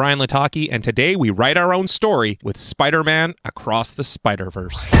 I'm Brian Lataki, and today we write our own story with Spider-Man Across the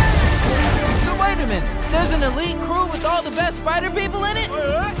Spider-Verse. So wait a minute, there's an elite crew with all the best spider people in it?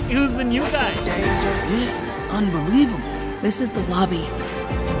 Who's the new guy? This is unbelievable. This is the lobby.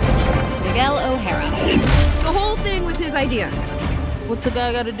 Miguel O'Hara. The whole thing was his idea. What's a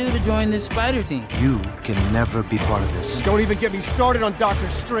guy got to do to join this spider team? You can never be part of this. Don't even get me started on Doctor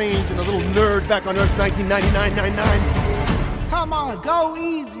Strange and the little nerd back on Earth 1999-99. Come on, go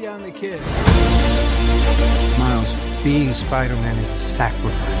easy on the kid. Miles, being Spider-Man is a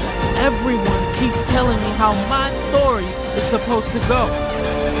sacrifice. Everyone keeps telling me how my story is supposed to go.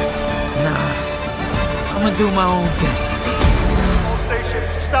 Nah, I'm gonna do my own thing. All stations,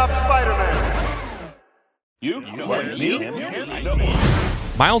 stop Spider-Man.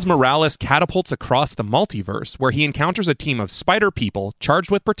 Miles Morales catapults across the multiverse, where he encounters a team of spider people charged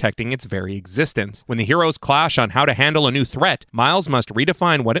with protecting its very existence. When the heroes clash on how to handle a new threat, Miles must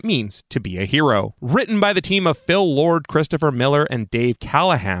redefine what it means to be a hero. Written by the team of Phil Lord, Christopher Miller, and Dave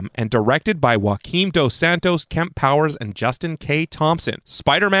Callahan, and directed by Joaquim Dos Santos, Kemp Powers, and Justin K. Thompson,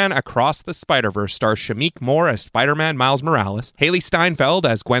 Spider-Man Across the Spider-Verse stars Shameik Moore as Spider-Man Miles Morales, Haley Steinfeld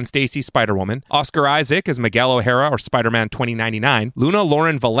as Gwen Stacy Spider-Woman, Oscar Isaac as Miguel O'Hara or Spider-Man 2099, Luna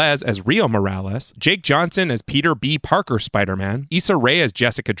Lauren Velez as Rio Morales, Jake Johnson as Peter B. Parker Spider-Man, Issa Rae as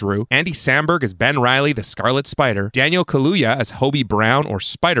Jessica Drew, Andy Samberg as Ben Reilly the Scarlet Spider, Daniel Kaluuya as Hobie Brown or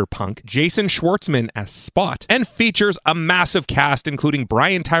Spider-Punk, Jason Schwartzman as Spot, and features a massive cast including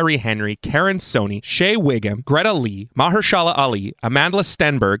Brian Tyree Henry, Karen Sony, Shea Wiggum, Greta Lee, Mahershala Ali, Amanda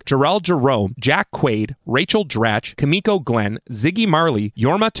Stenberg, Jarrell Jerome, Jack Quaid, Rachel Dratch, Kimiko Glenn, Ziggy Marley,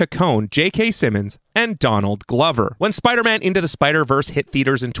 Yorma Taccone, J.K. Simmons, and Donald Glover. When Spider-Man Into the Spider-Verse hit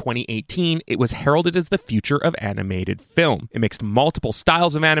theaters in 2018, it was heralded as the future of animated film. It mixed multiple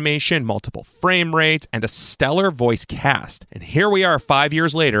styles of animation, multiple frame rates, and a stellar voice cast. And here we are 5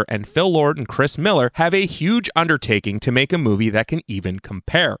 years later, and Phil Lord and Chris Miller have a huge undertaking to make a movie that can even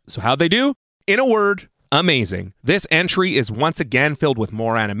compare. So how'd they do? In a word, amazing. This entry is once again filled with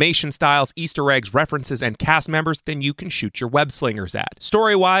more animation styles, Easter eggs, references, and cast members than you can shoot your web slingers at.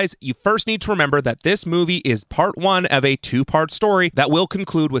 Story-wise, you first need to remember that this movie is part one of a two-part story that will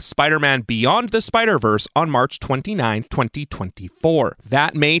conclude with Spider-Man Beyond the Spider-Verse on March 29, 2024.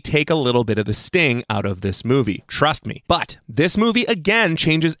 That may take a little bit of the sting out of this movie, trust me. But this movie again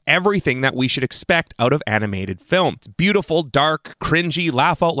changes everything that we should expect out of animated film. It's beautiful, dark, cringy,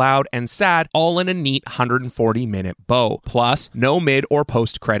 laugh out loud, and sad, all in a neat 140-minute bow. Plus, no mid or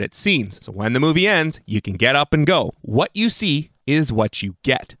post-credit scenes. So when the movie ends, you can get up and go. What you see is what you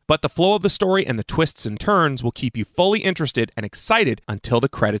get. But the flow of the story and the twists and turns will keep you fully interested and excited until the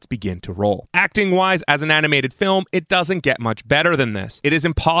credits begin to roll. Acting-wise, as an animated film, it doesn't get much better than this. It is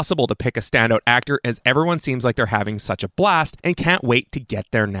impossible to pick a standout actor as everyone seems like they're having such a blast and can't wait to get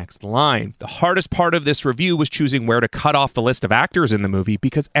their next line. The hardest part of this review was choosing where to cut off the list of actors in the movie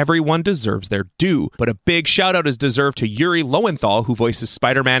because everyone deserves their due. But a big shout out is deserved to Yuri Lowenthal, who voices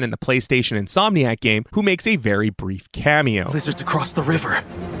Spider-Man in the PlayStation Insomniac game, who makes a very brief cameo. Blizzard's across the river.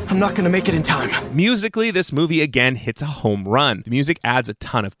 I'm not gonna make it in time. Musically, this movie again hits a home run. The music adds a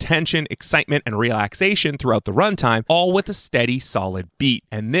ton of tension, excitement, and relaxation throughout the runtime, all with a steady, solid beat.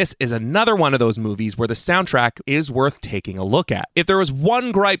 And this is another one of those movies where the soundtrack is worth taking a look at. If there was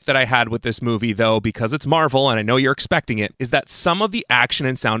one gripe that I had with this movie, though, because it's Marvel and I know you're expecting it, is that some of the action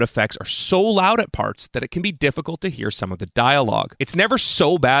and sound effects are so loud at parts that it can be difficult to hear some of the dialogue. It's never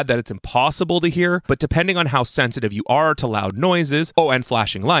so bad that it's impossible to hear, but depending on how sensitive you are to loud noises, and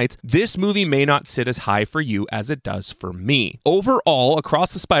flashing lights, this movie may not sit as high for you as it does for me. Overall,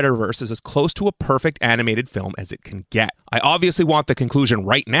 Across the Spider-Verse is as close to a perfect animated film as it can get. I obviously want the conclusion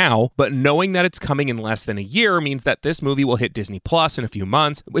right now, but knowing that it's coming in less than a year means that this movie will hit Disney Plus in a few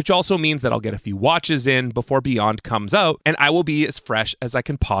months, which also means that I'll get a few watches in before Beyond comes out, and I will be as fresh as I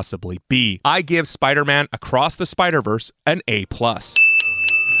can possibly be. I give Spider-Man Across the Spider-Verse an A+.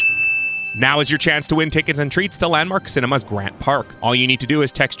 Now is your chance to win tickets and treats to Landmark Cinemas Grant Park. All you need to do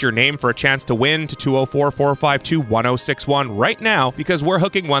is text your name for a chance to win to 204-452-1061 right now, because we're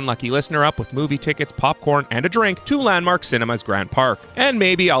hooking one lucky listener up with movie tickets, popcorn, and a drink to Landmark Cinemas Grant Park. And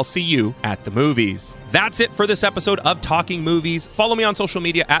maybe I'll see you at the movies. That's it for this episode of Talking Movies. Follow me on social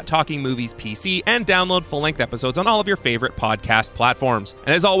media at Talking Movies PC and download full-length episodes on all of your favorite podcast platforms.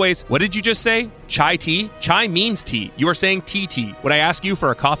 And as always, what did you just say? Chai tea? Chai means tea. You are saying tea. Would I ask you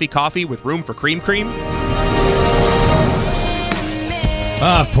for a coffee with room for cream?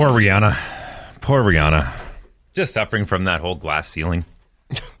 Ah, poor Rihanna. Poor Rihanna. Just suffering from that whole glass ceiling.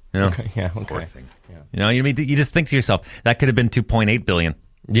 You know? Okay, yeah, okay. Poor thing. Yeah. You know, you just think to yourself, that could have been $2.8 billion.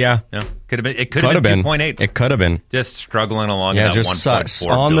 Yeah. Could have been. It could have been 2.8. It could have been. Just struggling along. Yeah, that just 1.4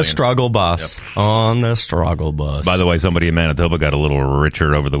 on billion. the struggle bus. Yep. On the struggle bus. By the way, somebody in Manitoba got a little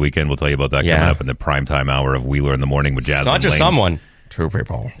richer over the weekend. We'll tell you about that coming up in the primetime hour of Wheeler in the Morning with Jasmine. It's not just Lane. someone. Two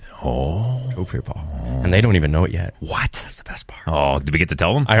people. Oh. Two people. And they don't even know it yet. What? That's the best part. Oh, did we get to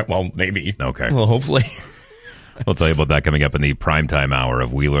tell them? Well, maybe. Okay. Well, hopefully. We'll tell you about that coming up in the primetime hour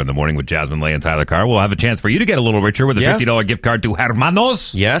of Wheeler in the Morning with Jasmine Lay and Tyler Carr. We'll have a chance for you to get a little richer with a $50 gift card to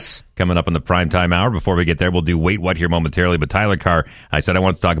Hermanos. Yes. Coming up in the primetime hour. Before we get there, we'll do Wait What here momentarily. But Tyler Carr, I said I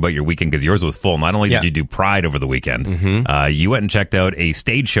wanted to talk about your weekend because yours was full. Not only did you do Pride over the weekend, you went and checked out a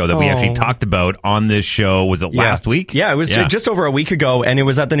stage show that we actually talked about on this show. Was it last week? Yeah, it was just over a week ago, and it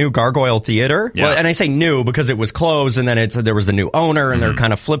was at the new Gargoyle Theater. Yeah. Well, and I say new because it was closed, and then there was the new owner, and they're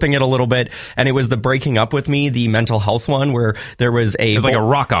kind of flipping it a little bit. And it was the Breaking Up With Me, the mental health one, where there was It was like a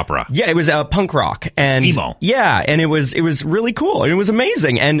rock opera. Yeah, it was a punk rock. And emo. Yeah, and it was really cool, and it was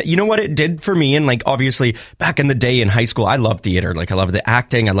amazing. And you know what it did for me? And like, obviously, back in the day in high school, I loved theater. Like, I loved the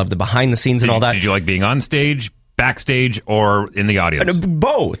acting, I loved the behind the scenes and all that. Did you like being on stage, backstage, or in the audience?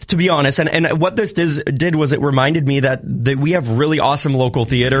 Both, to be honest. And what this did was it reminded me that we have really awesome local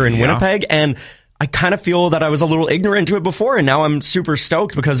theater in Winnipeg, and I kind of feel that I was a little ignorant to it before, and now I'm super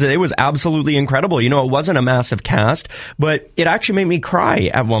stoked because it was absolutely incredible. You know, it wasn't a massive cast, but it actually made me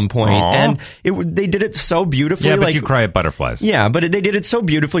cry at one point. Aww. And they did it so beautifully. Yeah, but you cry at Butterflies. Yeah, but they did it so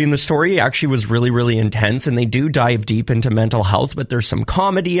beautifully, and the story actually was really, really intense, and they do dive deep into mental health, but there's some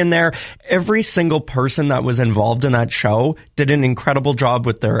comedy in there. Every single person that was involved in that show did an incredible job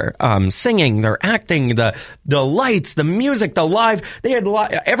with their singing, their acting, the lights, the music, the live.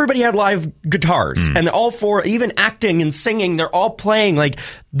 Everybody had live guitars. And all four, even acting and singing, they're all playing. Like,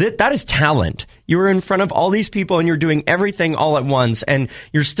 that is talent. You're in front of all these people and you're doing everything all at once, and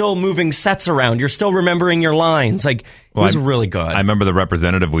you're still moving sets around. You're still remembering your lines. Like, It was really good. I remember the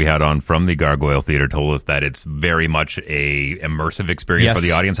representative we had on from the Gargoyle Theater told us that it's very much a immersive experience for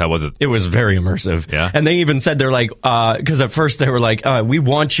the audience. How was it? It was very immersive. Yeah. And they even said, they're like, because at first they were like, we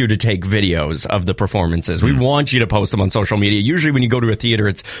want you to take videos of the performances. We want you to post them on social media. Usually when you go to a theater,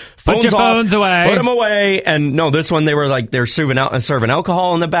 it's put your phones away. Put them away. And no, this one they were like, they're serving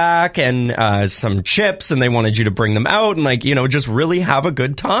alcohol in the back and some chips, and they wanted you to bring them out and like, just really have a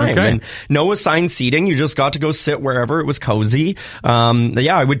good time. Okay. And no assigned seating. You just got to go sit wherever. It was cozy.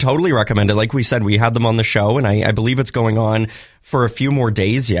 I would totally recommend it. Like we said, we had them on the show, and I believe it's going on for a few more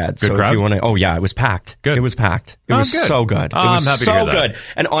days yet. Good so crowd? If you want to, it was packed. Good. It was packed. It was good. so good. Oh, It was I'm happy to so hear that. good.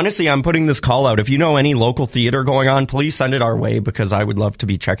 And honestly, I'm putting this call out. If you know any local theater going on, please send it our way, because I would love to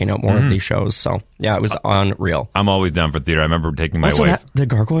be checking out more of these shows. So yeah, it was unreal. I'm always down for theater. I remember taking my Also, wife. the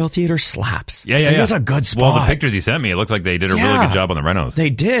Gargoyle Theater slaps. Yeah. It was a good spot. Well, the pictures you sent me, it looked like they did a really good job on the renos. They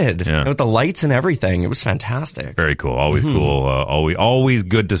did. Yeah. With the lights and everything. It was fantastic. Very cool. Always cool. Always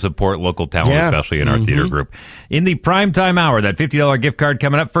good to support local talent, especially in our theater group. In the primetime hour, that $50 gift card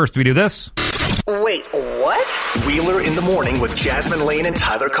coming up. First, we do this. Wait, what? Wheeler in the Morning with Jasmine Lane and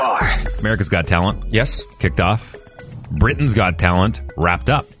Tyler Carr. America's Got Talent. Yes. Kicked off. Britain's Got Talent wrapped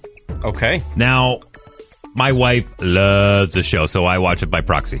up. Okay. Now, my wife loves the show, so I watch it by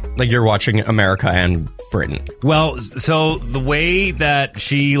proxy. Like you're watching America and Britain. Well, so the way that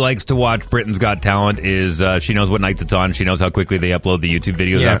she likes to watch Britain's Got Talent is she knows what nights it's on. She knows how quickly they upload the YouTube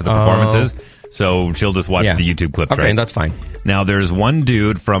videos after the performances. So she'll just watch the YouTube clips, Okay, right? that's fine. Now, there's one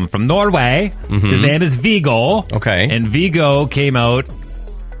dude from Norway. His name is Viggo. Okay. And Viggo came out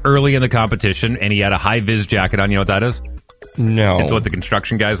early in the competition, and he had a high-vis jacket on. You know what that is? No. It's what the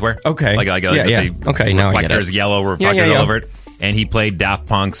construction guys wear. Okay. Like Yeah. Okay, now I get reflectors, it. yellow reflectors Yeah. all over it. And he played Daft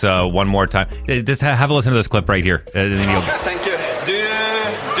Punk's One More Time. Just have a listen to this clip right here. And then you'll... Thank you. Do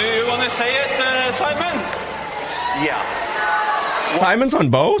you want to say it, Simon? Yeah. Simon's on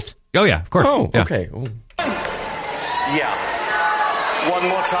both? Oh, yeah, of course. Oh, Yeah. okay. Ooh. Yeah. One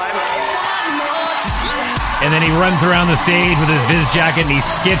more time. And then he runs around the stage with his Viz jacket, and he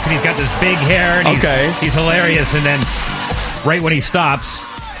skips, and he's got this big hair, and he's hilarious. And then right when he stops,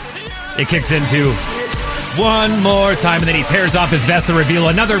 it kicks into One More Time, and then he tears off his vest to reveal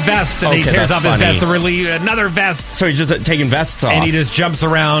another vest, and he tears off his vest to reveal another vest. So he's just taking vests off. And he just jumps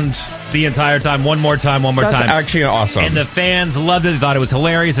around the entire time. One more time, one more time. That's actually awesome. And the fans loved it. They thought it was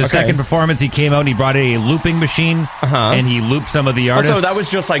hilarious. His second performance, he came out and he brought a looping machine, and he looped some of the artists. So that was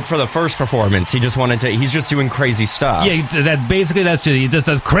just like for the first performance. He just wanted to. He's just doing crazy stuff. Yeah, he just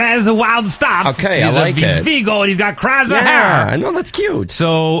does crazy wild stuff. Okay, I like it. He's Viggo and he's got crazy Yeah, hair. I know, that's cute.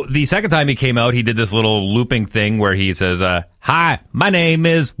 So the second time he came out, he did this little looping thing where he says, "Hi, my name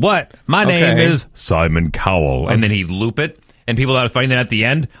is what? My name is Simon Cowell," and then he'd loop it. And people thought it was funny. Then at the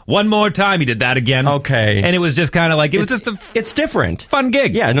end, one more time, he did that again. Okay. And it was just kind of like, it's different. Fun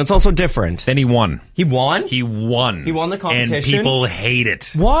gig. Yeah, and it's also different. Then he won. He won? He won. He won the competition? And people hate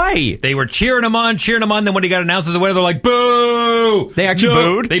it. Why? They were cheering him on. Then when he got announced as a winner, they're like, boo! They actually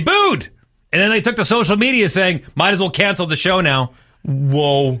booed? They booed! And then they took to social media saying, might as well cancel the show now.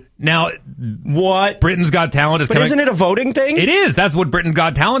 Whoa. Now, what? Britain's Got Talent is But coming. isn't it a voting thing? It is. That's what Britain's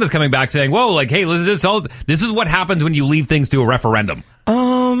Got Talent is coming back saying. Whoa, like, hey, this is what happens when you leave things to a referendum.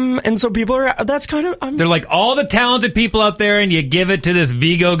 And so people are, that's kind of, they're like, all the talented people out there, and you give it to this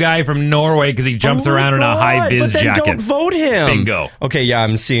Viggo guy from Norway because he jumps around in a high-vis but then jacket. Don't vote him. Bingo. Okay, yeah,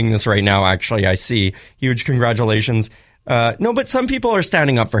 I'm seeing this right now, actually. I see. Huge congratulations. No, but some people are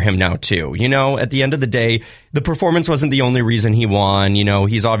standing up for him now, too. You know, at the end of the day, the performance wasn't the only reason he won. You know,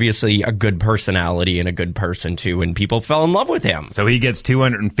 he's obviously a good personality and a good person, too, and people fell in love with him. So he gets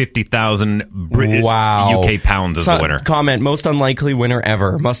 250,000 UK pounds as the winner. Comment, most unlikely winner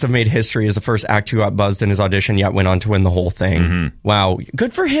ever. Must have made history as the first act who got buzzed in his audition, yet went on to win the whole thing. Mm-hmm. Wow.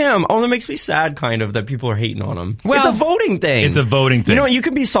 Good for him. Oh, that makes me sad, kind of, that people are hating on him. Well, it's a voting thing. It's a voting thing. You know, you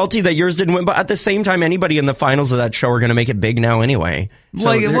can be salty that yours didn't win, but at the same time, anybody in the finals of that show are going to make it big now anyway. So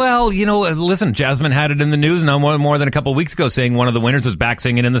listen, Jasmine had it in the news no more than a couple weeks ago saying one of the winners was back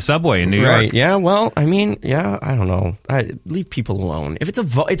singing in the subway in New York. Right, yeah, well, I mean, yeah, I don't know. Leave people alone. If it's a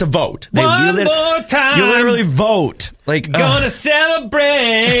vote, it's a vote. One more time. You literally vote. Like, gonna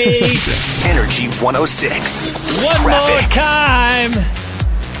celebrate. Energy 106. One more time.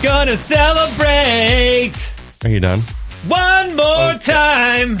 Gonna celebrate. Are you done? One more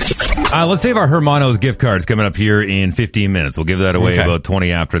time. Let's save our Hermanos gift cards coming up here in 15 minutes. We'll give that away about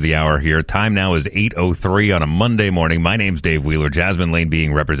 20 after the hour here. Time now is 8:03 on a Monday morning. My name's Dave Wheeler. Jasmine Lane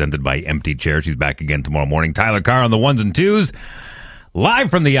being represented by Empty Chair. She's back again tomorrow morning. Tyler Carr on the ones and twos. Live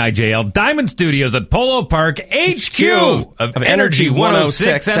from the IJL Diamond Studios at Polo Park, HQ of Energy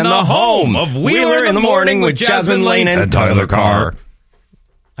 106 and the home of Wheeler in the Morning with Jasmine Lane and Tyler Carr.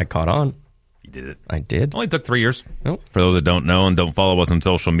 I caught on. You did it. I did. Only took 3 years. Oh. For those that don't know and don't follow us on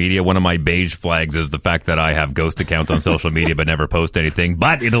social media, one of my beige flags is the fact that I have ghost accounts on social media but never post anything.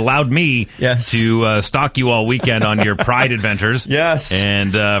 But it allowed me to stalk you all weekend on your Pride adventures. Yes.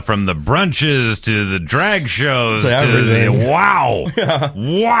 And from the brunches to the drag shows to everything. Wow.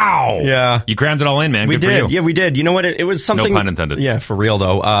 Wow. Yeah. You crammed it all in, man. We Good did. for you. Yeah, we did. You know what? It was something. No pun intended. Yeah, for real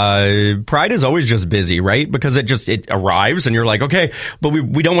though. Pride is always just busy, right? Because it arrives and you're like, okay, but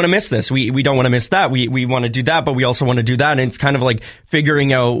we don't want to miss this. We don't want to miss that. We want to do that, but we also want to do that. And it's kind of like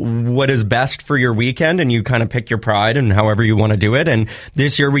figuring out what is best for your weekend, and you kind of pick your Pride and however you want to do it. And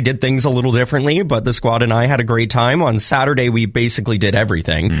this year we did things a little differently, but the squad and I had a great time. On Saturday, we basically did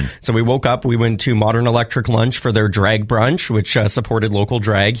everything. So we woke up, we went to Modern Electric Lunch for their drag brunch, which supported local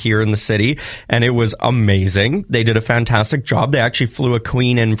drag here in the city. And it was amazing. They did a fantastic job. They actually flew a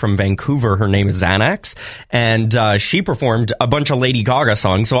queen in from Vancouver. Her name is Xanax. And she performed a bunch of Lady Gaga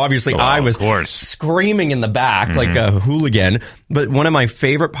songs. So obviously I was screaming in the back like a hooligan. But one of my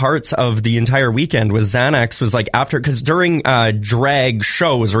favorite parts of the entire weekend was Xanax was like after, because during drag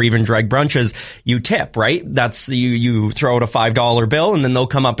shows or even drag brunches, you tip, right? That's you throw out a $5 bill and then they'll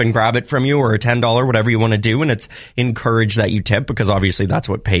come up and grab it from you, or a $10, whatever you want to do. And it's encouraged that you tip because obviously that's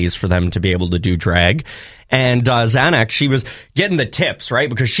what pays for them to be able to do drag. And Xanax, she was getting the tips, right?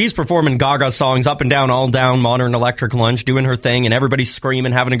 Because she's performing Gaga songs up and down, all down Modern Electric Lunch, doing her thing, and everybody's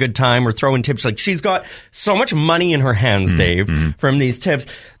screaming, having a good time. We're throwing tips. Like, she's got so much money in her hands, Dave, from these tips,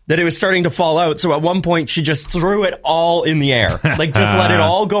 that it was starting to fall out. So at one point, she just threw it all in the air. Like, just let it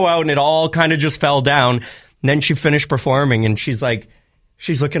all go out, and it all kind of just fell down. And then she finished performing, and she's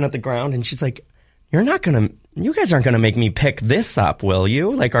looking at the ground, and she's like, you guys aren't going to make me pick this up, will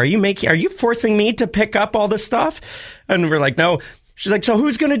you? Like, are you forcing me to pick up all this stuff? And we're like, no. She's like, so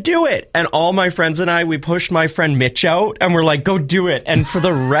who's going to do it? And all my friends and I, we pushed my friend Mitch out and we're like, go do it. And for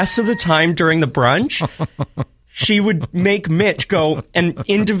the rest of the time during the brunch, she would make Mitch go and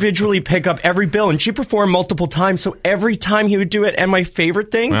individually pick up every bill. And she performed multiple times. So every time he would do it. And my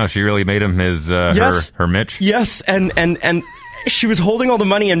favorite thing. Wow, she really made him his, her Mitch. Yes. And she was holding all the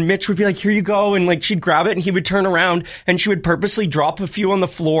money and Mitch would be like, here you go. And like, she'd grab it and he would turn around and she would purposely drop a few on the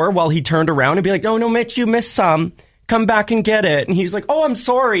floor while he turned around and be like, no, Mitch, you missed some. Come back and get it. And he's like, oh, I'm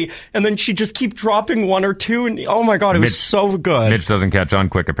sorry. And then she'd just keep dropping one or two. And oh my God, it was so good. Mitch doesn't catch on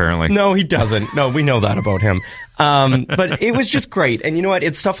quick, apparently. No, he doesn't. No, we know that about him. But it was just great. And you know what?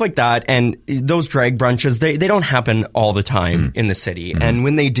 It's stuff like that. And those drag brunches, they don't happen all the time in the city. And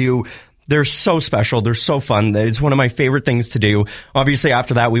when they do, they're so special. They're so fun. It's one of my favorite things to do. Obviously,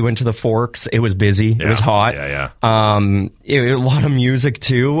 after that, we went to the Forks. It was busy. It was hot. A lot of music,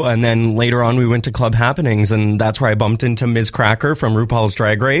 too. And then later on, we went to Club Happenings. And that's where I bumped into Ms. Cracker from RuPaul's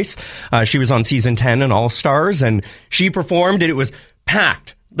Drag Race. She was on season 10 and All Stars. And she performed. And it was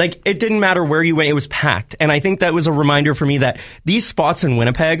packed. Like, it didn't matter where you went. It was packed. And I think that was a reminder for me that these spots in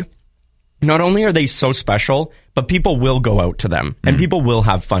Winnipeg, not only are they so special, but people will go out to them and people will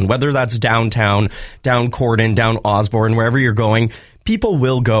have fun, whether that's downtown, down Corden, down Osborne, wherever you're going. People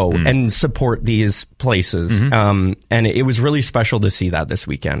will go and support these places. And it was really special to see that this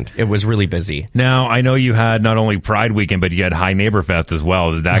weekend. It was really busy. Now, I know you had not only Pride Weekend, but you had High Neighbor Fest as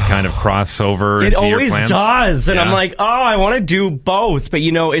well. Did that kind of cross over into your plans? It always does. And I'm like, I want to do both. But,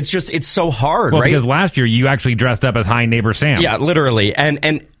 you know, it's so hard, right? Because last year you actually dressed up as High Neighbor Sam. Yeah, literally.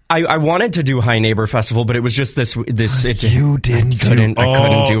 And I wanted to do High Neighbor Festival, but it was just this. You didn't. I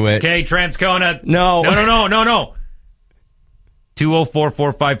couldn't do it. Okay, Transcona. No.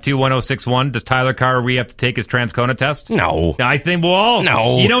 204-452-1061. Does Tyler Carr have to take his Transcona test? No. I think,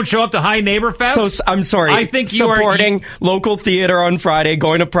 no. You don't show up to High Neighbor Fest? So, I'm sorry. I think you supporting local theater on Friday,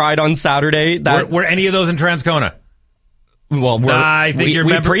 going to Pride on Saturday. Were any of those in Transcona? Well, we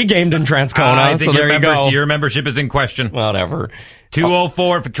pre-gamed in Transcona, I think so there you go. Your membership is in question. Whatever.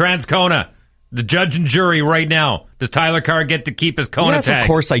 204 for Transcona. The judge and jury right now. Does Tyler Carr get to keep his Kona tag? Yes, of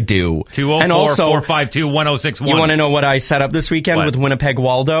course I do. 204-452-1061. You want to know what I set up this weekend with Winnipeg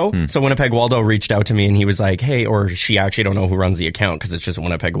Waldo? So Winnipeg Waldo reached out to me and he was like, hey, or she actually don't know who runs the account because it's just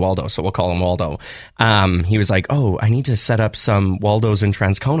Winnipeg Waldo, so we'll call him Waldo. He was like, oh, I need to set up some Waldos in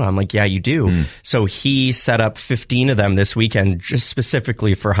Transcona. I'm like, yeah, you do. So he set up 15 of them this weekend just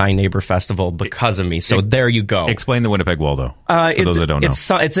specifically for High Neighbor Festival because of me. So there you go. Explain the Winnipeg Waldo for those that don't know. It's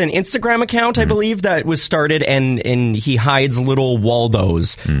an Instagram account, I believe, that was started and and he hides little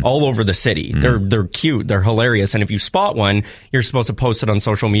Waldos all over the city. They're cute. They're hilarious. And if you spot one, you're supposed to post it on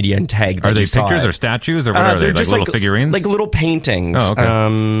social media and tag. Are they pictures or statues or what are they? Like just little figurines? Like little paintings. Oh,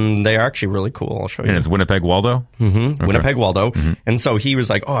 okay. They are actually really cool. I'll show you. And it's Winnipeg Waldo? Mm-hmm. Okay. Winnipeg Waldo. Mm-hmm. And so he was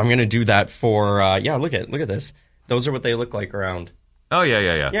like, oh, I'm going to do that for, look at this. Those are what they look like around. Oh,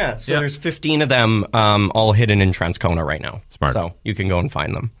 yeah. Yeah, so there's 15 of them all hidden in Transcona right now. Smart. So you can go and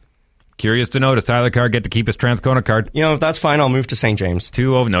find them. Curious to know, does Tyler Carr get to keep his Transcona card? You know, if that's fine, I'll move to St. James.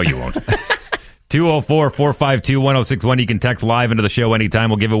 No, you won't. 204-452-1061. You can text live into the show anytime.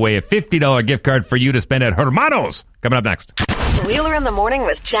 We'll give away a $50 gift card for you to spend at Hermanos. Coming up next. Wheeler in the Morning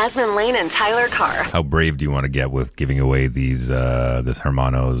with Jasmine Lane and Tyler Carr. How brave do you want to get with giving away these this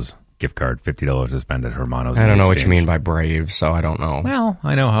Hermanos gift card, $50 to spend at Hermanos? I don't know what you mean by brave, so I don't know. Well,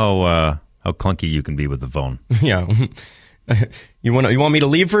 I know how clunky you can be with the phone. Yeah. You want me to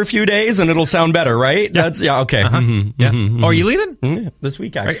leave for a few days and it'll sound better, right? Yeah. Okay. Uh-huh. Mm-hmm. Yeah. Mm-hmm. Oh, are you leaving? Yeah, this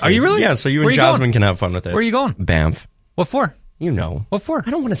week, actually. Are you really? Yeah, so you Where and are you Jasmine going? can have fun with it. Where are you going? Banff. What for? You know. What for? I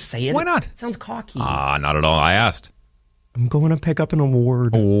don't want to say it. Why not? It sounds cocky. Not at all. I asked. I'm going to pick up an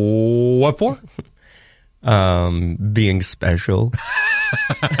award. What for? Being special.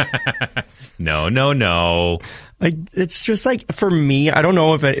 No. It's just like, for me, I don't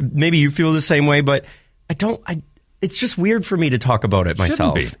know if maybe you feel the same way, but it's just weird for me to talk about it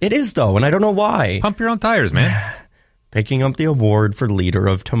myself. Shouldn't be. It is, though, and I don't know why. Pump your own tires, man. Picking up the award for Leader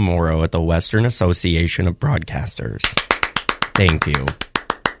of Tomorrow at the Western Association of Broadcasters. Thank you.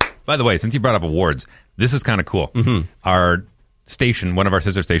 By the way, since you brought up awards, this is kind of cool. Mm-hmm. Our station, one of our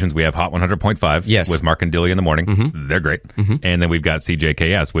sister stations, we have Hot 100.5 yes. with Mark and Dilly in the morning. Mm-hmm. They're great. Mm-hmm. And then we've got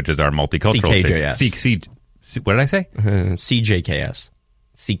CJKS, which is our multicultural station. What did I say? CJKS.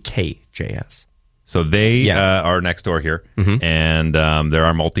 CKJS. So they are next door here, and they're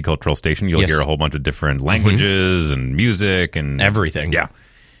our multicultural station. You'll hear a whole bunch of different languages and music and everything. Yeah.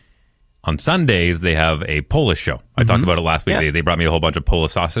 On Sundays, they have a Polish show. I talked about it last week. Yeah. They brought me a whole bunch of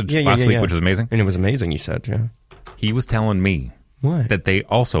Polish sausage last week, which was amazing. And it was amazing, you said, yeah. He was telling me that they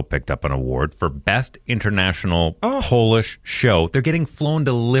also picked up an award for Best International Polish Show. They're getting flown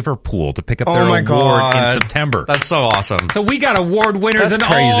to Liverpool to pick up their award in September. That's so awesome. So we got award winners That's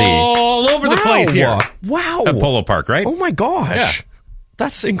crazy. all over the place here. Wow. At Polo Park, right? Oh my gosh. Yeah.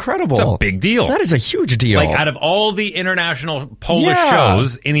 That's incredible. It's a big deal. That is a huge deal. Like, out of all the international Polish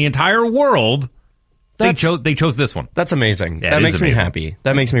shows in the entire world, they chose this one. That's amazing. Yeah, that makes me happy.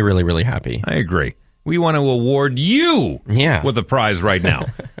 That makes me really, really happy. I agree. We want to award you with a prize right now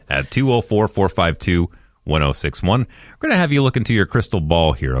at 204-452-1061. We're going to have you look into your crystal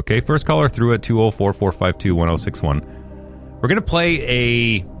ball here, okay? First caller through at 204-452-1061. We're going to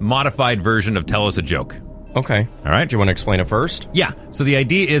play a modified version of Tell Us a Joke. Okay. All right. Do you want to explain it first? Yeah. So the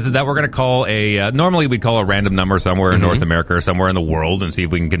idea is that we're going to call normally we'd call a random number somewhere in North America or somewhere in the world and see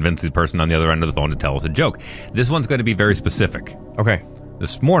if we can convince the person on the other end of the phone to tell us a joke. This one's going to be very specific. Okay.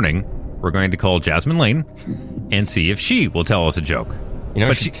 This morning, we're going to call Jasmine Lane and see if she will tell us a joke. You know,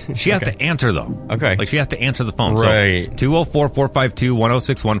 but she has to answer, though. Okay. Like, she has to answer the phone. Right. So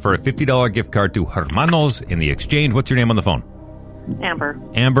 204-452-1061 for a $50 gift card to Hermanos in the exchange. What's your name on the phone? Amber.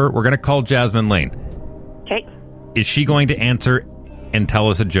 Amber, we're going to call Jasmine Lane. Okay. Is she going to answer and tell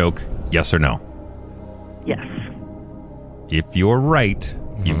us a joke, yes or no? Yes. If you're right,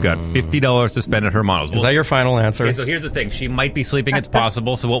 you've got $50 to spend at Hermanos. Is that your final answer? Okay, so here's the thing. She might be sleeping. It's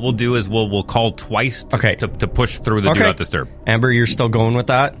possible. So what we'll do is we'll call twice to push through the Do Not Disturb. Amber, you're still going with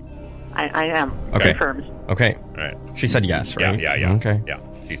that? I am. Okay. Confirmed. Okay. All right. She said yes, right? Yeah. Okay. Yeah.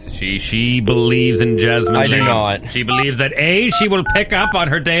 She believes in Jasmine I Lane. do not. She believes that she will pick up on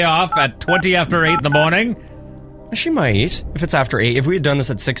her day off at 20 after 8 in the morning. She might. If it's after 8. If we had done this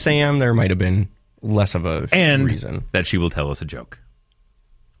at 6 a.m., there might have been less of a reason. That she will tell us a joke.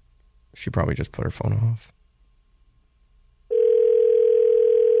 She probably just put her phone off.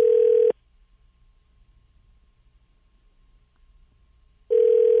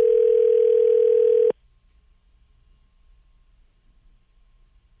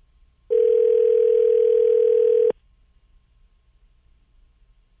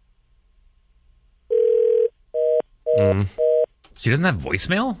 She doesn't have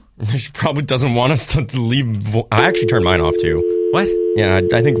voicemail? She probably doesn't want us to leave. I actually turned mine off too. What? Yeah,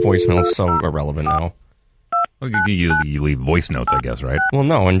 I think voicemail is so irrelevant now. Well, you leave voice notes, I guess, right? Well,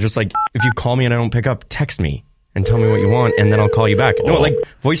 no, and just like, if you call me and I don't pick up, text me and tell me what you want, and then I'll call you back. No, like,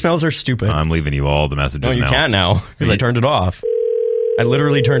 voicemails are stupid. I'm leaving you all the messages now. No, you can't now, because I turned it off. I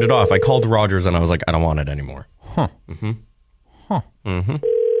literally turned it off. I called Rogers and I was like, I don't want it anymore. Huh. Mm-hmm. Huh. Mm-hmm.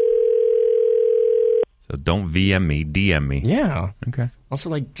 So don't VM me, DM me. Yeah. Okay. Also,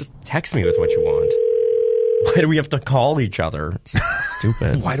 like, just text me with what you want. Why do we have to call each other? It's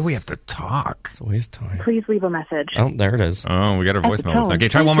stupid. Why do we have to talk? It's a waste of time. Please leave a message. Oh, there it is. Oh, we got our At the voicemail. tone, Okay,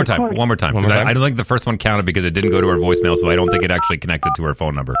 try one more time. record. One more time. 'Cause I don't think the first one counted because it didn't go to our voicemail, so I don't think it actually connected to our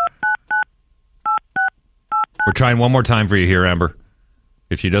phone number. We're trying one more time for you here, Amber.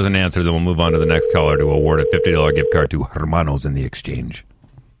 If she doesn't answer, then we'll move on to the next caller to award a $50 gift card to Hermanos in the Exchange.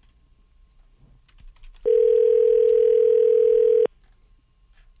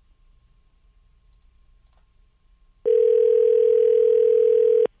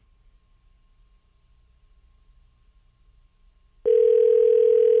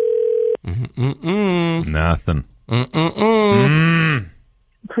 Nothing.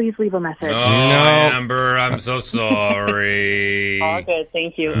 Please leave a message. Oh, Amber, I'm so sorry. All good,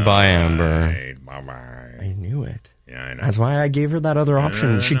 thank you. Bye, Amber. Bye-bye. I knew it. Yeah, I know. That's why I gave her that other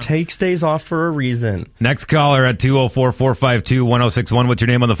option. She takes days off for a reason. Next caller at 204-452-1061. What's your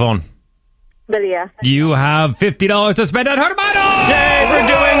name on the phone? Lydia. You have $50 to spend at Hermanos! Yay, we're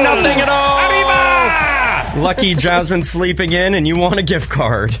doing nothing at all! Lucky Jasmine's sleeping in and you want a gift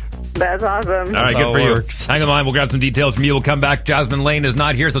card. That's awesome. All right, good for you. Hang on the line. We'll grab some details from you. We'll come back. Jasmine Lane is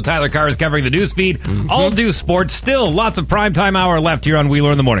not here, so Tyler Carr is covering the news feed. All do sports. Still lots of primetime hour left here on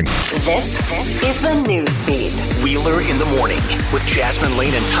Wheeler in the Morning. This is the news feed. Wheeler in the Morning with Jasmine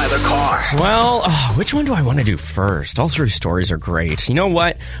Lane and Tyler Carr. Well, which one do I want to do first? All three stories are great. You know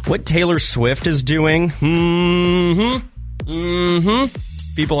what? What Taylor Swift is doing?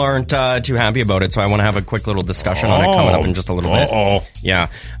 People aren't too happy about it, so I want to have a quick little discussion on it coming up in just a little bit. Yeah.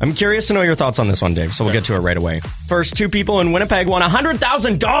 I'm curious to know your thoughts on this one, Dave, so we'll get to it right away. First, two people in Winnipeg won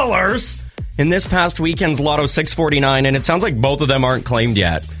 $100,000 in this past weekend's Lotto 649, and it sounds like both of them aren't claimed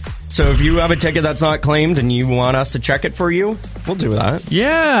yet. So if you have a ticket that's not claimed and you want us to check it for you, we'll do that.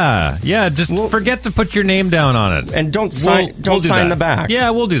 Yeah. Just forget to put your name down on it. And don't sign sign the back.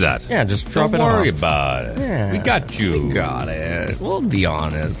 Yeah, we'll do that. Yeah, just drop it off. Don't worry about it. Yeah. We got you. We got it. We'll be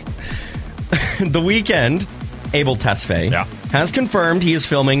honest. The Weeknd, Abel Tesfaye, has confirmed he is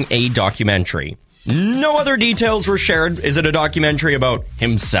filming a documentary. No other details were shared. Is it a documentary about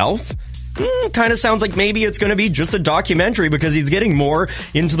himself? Kind of sounds like maybe it's going to be just a documentary because he's getting more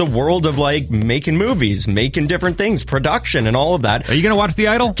into the world of like making movies, making different things, production and all of that. Are you going to watch The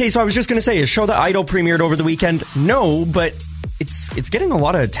Idol? Okay, so I was just going to say, is show The Idol premiered over the weekend? No, but it's getting a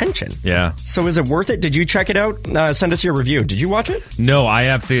lot of attention. Yeah. So is it worth it? Did you check it out? Send us your review. Did you watch it? No, I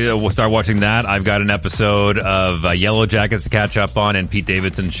have to start watching that. I've got an episode of Yellow Jackets to catch up on and Pete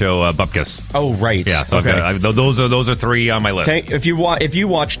Davidson's show Bupkis. Oh, right. Yeah, so okay. those are three on my list. Okay, if you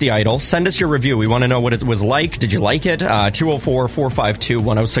watch The Idol, send us your review. We want to know what it was like. Did you like it?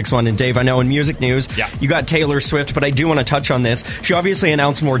 204-452-1061. And Dave, I know in music news, you got Taylor Swift, but I do want to touch on this. She obviously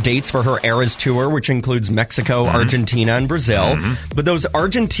announced more dates for her Eras Tour, which includes Mexico, Argentina, and Brazil. But those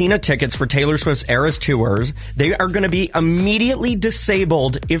Argentina tickets for Taylor Swift's Eras Tours, they are going to be immediately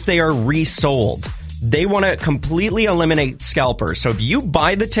disabled if they are resold. They want to completely eliminate scalpers. So if you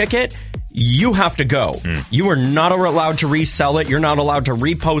buy the ticket, you have to go. You are not allowed to resell it. You're not allowed to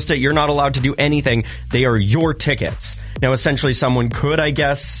repost it. You're not allowed to do anything. They are your tickets. Now, essentially, someone could, I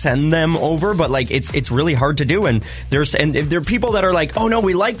guess, send them over, but like it's really hard to do. And there are people that are like, oh no,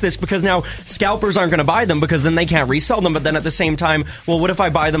 we like this because now scalpers aren't going to buy them because then they can't resell them. But then at the same time, well, what if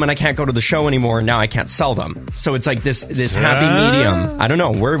I buy them and I can't go to the show anymore and now I can't sell them? So it's like this happy medium. I don't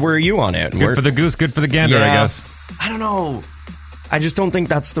know. Where are you on it? Good for the goose, good for the gander, I guess. I don't know. I just don't think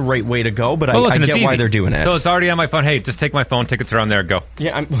that's the right way to go, but well, listen, I get why they're doing it. So it's already on my phone. Hey, just take my phone. Tickets are on there. Go.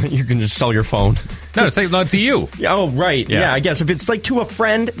 Yeah, you can just sell your phone. No, it's not to you. Yeah, oh, right. Yeah, I guess if it's like to a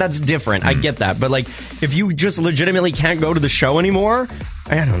friend, that's different. I get that. But like, if you just legitimately can't go to the show anymore,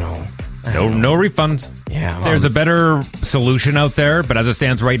 I don't know. No refunds. Yeah. There's a better solution out there, but as it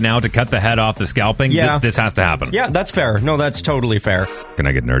stands right now, to cut the head off the scalping, this has to happen. Yeah, that's fair. No, that's totally fair. Can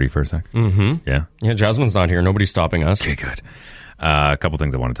I get nerdy for a sec? Mm-hmm. Yeah? Yeah, Jasmine's not here. Nobody's stopping us. Okay, good. A couple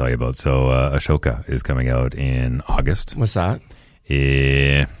things I want to tell you about. So, Ashoka is coming out in August. What's that?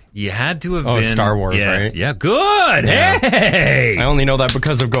 You had to have been... Oh, Star Wars, right? Yeah, good! Yeah. Hey! I only know that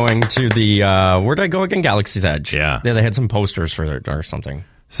because of going to the... where did I go again? Galaxy's Edge. Yeah. They had some posters for it or something.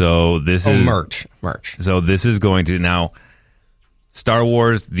 So this is... merch. So this is going to... Now, Star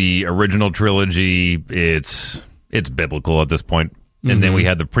Wars, the original trilogy, it's biblical at this point. And then we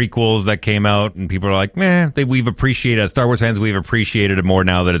had the prequels that came out, and people are like, we've appreciated it. Star Wars fans, we've appreciated it more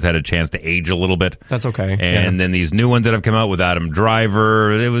now that it's had a chance to age a little bit. That's okay. And then these new ones that have come out with Adam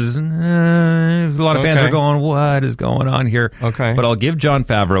Driver, it was a lot of fans are going, what is going on here? Okay. But I'll give Jon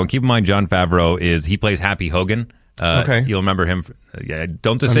Favreau, and keep in mind, Jon Favreau he plays Happy Hogan Okay. You'll remember him.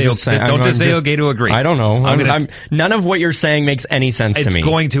 Don't just I'm say just saying- don't I'm just say just- okay to agree. I don't know. I'm none of what you're saying makes any sense to it's me.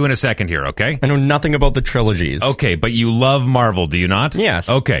 going to in a second here, okay? I know nothing about the trilogies. Okay, but you love Marvel, do you not? Yes.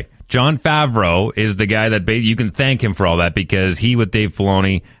 Okay. John Favreau is the guy that you can thank him for all that because he with Dave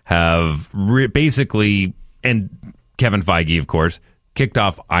Filoni have basically, and Kevin Feige, of course, kicked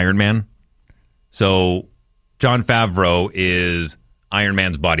off Iron Man. So John Favreau is Iron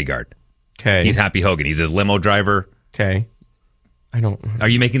Man's bodyguard. Okay. He's Happy Hogan. He's his limo driver. Okay. I don't. Are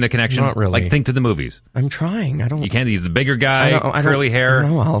you making the connection? Not really. Like, think to the movies. I'm trying. I don't. You can't. He's the bigger guy, I curly hair.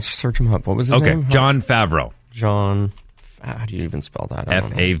 No, I'll search him up. What was his name? John Favreau. John. How do you even spell that?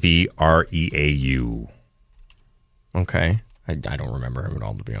 Favreau. Okay. I don't remember him at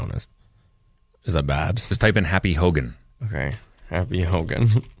all, to be honest. Is that bad? Just type in Happy Hogan. Okay. Happy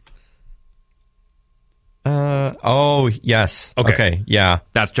Hogan. Oh, yes. Okay. Yeah.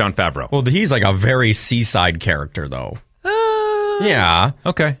 That's John Favreau. Well, he's like a very seaside character, though. Yeah.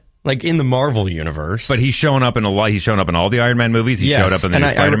 Okay. Like in the Marvel universe. But he's shown up in a lot. He's shown up in all the Iron Man movies. He showed up in the new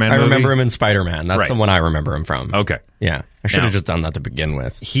Spider-Man movie. I remember him in Spider-Man. That's Right. the one I remember him from. Okay. Yeah. I should have just done that to begin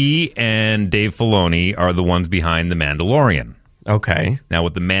with. He and Dave Filoni are the ones behind The Mandalorian. Okay. Now,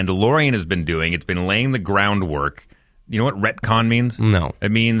 what The Mandalorian has been doing, it's been laying the groundwork. You know what retcon means? No.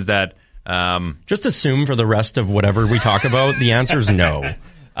 It means that... just assume for the rest of whatever we talk about, the answer is no.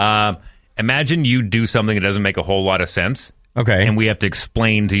 Imagine you do something that doesn't make a whole lot of sense. Okay. And we have to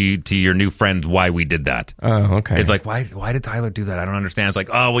explain to your new friends why we did that. Oh, okay. It's like, why did Tyler do that? I don't understand. It's like,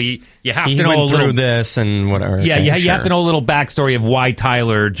 oh, well, you have he to know went a little... through this and whatever. Yeah, Okay, you have to know a little backstory of why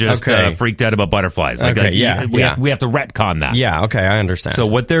Tyler just freaked out about butterflies. Like, Okay, we have to retcon that. Yeah, okay, I understand. So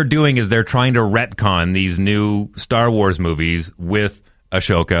what they're doing is they're trying to retcon these new Star Wars movies with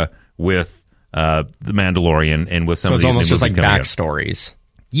Ahsoka, with The Mandalorian, and with some of it's these new almost just movies like coming out. backstories.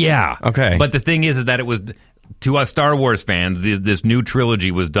 Yeah. Okay. But the thing is that it was, to us Star Wars fans, this new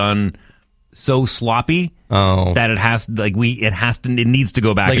trilogy was done so sloppy that it needs to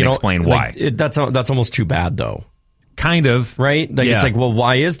go back and explain why. That's almost too bad, though. Kind of. Right? Like, It's like, well,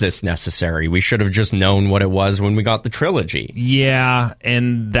 why is this necessary? We should have just known what it was when we got the trilogy. Yeah,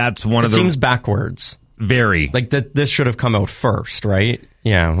 and that's one of the... It seems backwards. Very. Like, this should have come out first, right?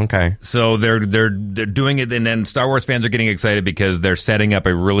 Yeah, okay. So they're doing it, and then Star Wars fans are getting excited because they're setting up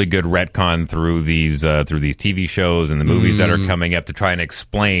a really good retcon through these TV shows and the movies that are coming up to try and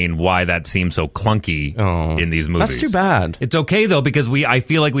explain why that seems so clunky in these movies. That's too bad. It's okay though, because I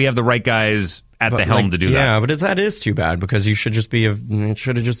feel like we have the right guys at the helm to do that. Yeah, but that is too bad because it should have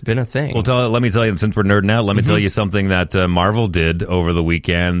just been a thing. Well, let me tell you, since we're nerding out, let me tell you something that Marvel did over the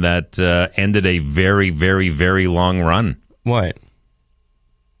weekend that ended a very, very, very long run. What?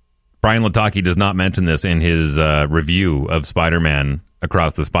 Brian Lataki does not mention this in his review of Spider-Man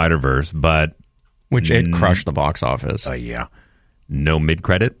Across the Spider-Verse, but... Which it crushed the box office. Yeah. No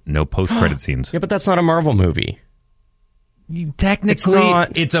mid-credit, no post-credit scenes. Yeah, but that's not a Marvel movie. Technically,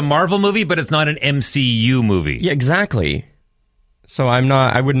 it's a Marvel movie, but it's not an MCU movie. Yeah, exactly. So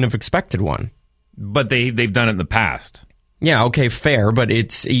I wouldn't have expected one. But they've done it in the past. Yeah, okay, fair, but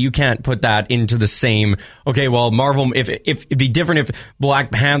you can't put that into the same. Okay, well, Marvel. If it'd be different if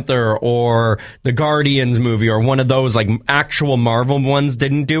Black Panther or the Guardians movie or one of those like actual Marvel ones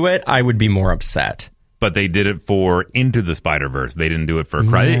didn't do it, I would be more upset. But they did it for Into the Spider-Verse. They didn't do it for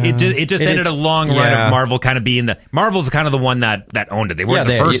It just ended a long run of Marvel kind of being Marvel's kind of the one that owned it. They weren't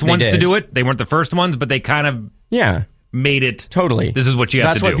the first ones to do it. They weren't the first ones, but they kind of made it. Totally. This is what you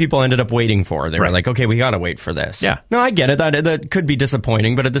have to do. That's what people ended up waiting for. They were like, okay, we got to wait for this. Yeah. No, I get it. That could be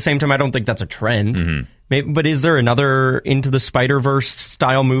disappointing, but at the same time, I don't think that's a trend. Maybe, but is there another Into the Spider-Verse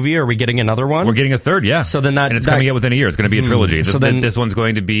style movie? Are we getting another one? We're getting a third, yeah. So then and it's coming out within a year. It's going to be a trilogy. This one's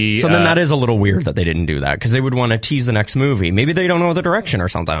going to be... So then that is a little weird that they didn't do that, because they would want to tease the next movie. Maybe they don't know the direction or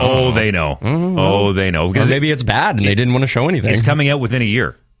something. They know. They know. Because maybe it's bad and they didn't want to show anything. It's coming out within a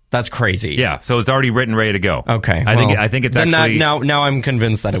year. That's crazy. Yeah, so it's already written, ready to go. Okay, I think it's actually... Now I'm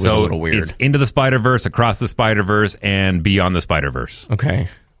convinced that it was a little weird. It's Into the Spider-Verse, Across the Spider-Verse, and Beyond the Spider-Verse. Okay.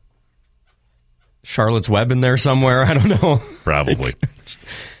 Charlotte's Web in there somewhere? I don't know. Probably.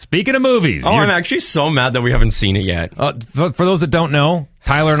 Speaking of movies... I'm actually so mad that we haven't seen it yet. For those that don't know,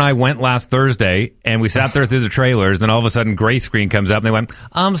 Tyler and I went last Thursday, and we sat there through the trailers, and all of a sudden, Gray Screen comes up, and they went,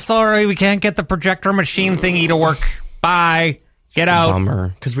 I'm sorry, we can't get the projector machine thingy to work. Bye. Get out. Bummer,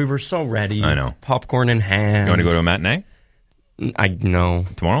 because we were so ready. I know. Popcorn in hand. You want to go to a matinee? No.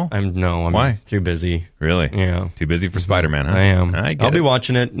 Tomorrow? I'm Why? too busy. Really? Yeah. Too busy for Spider-Man, huh? I am. I get I'll be it.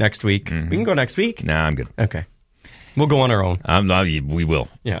 watching it next week. We can go next week. Nah, I'm good. Okay. We'll go on our own. We will.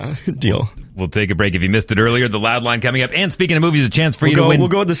 Yeah, deal. We'll take a break. If you missed it earlier, the loud line coming up. And speaking of movies, a chance for you to win. We'll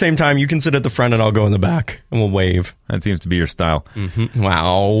go at the same time. You can sit at the front and I'll go in the back and we'll wave. That seems to be your style. Mm-hmm.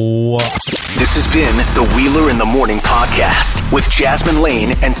 Wow. This has been the Wheeler in the Morning podcast with Jasmine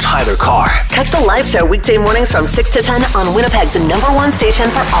Lane and Tyler Carr. Catch the live show weekday mornings from 6 to 10 on Winnipeg's #1 station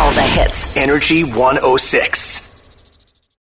for all the hits. Energy 106.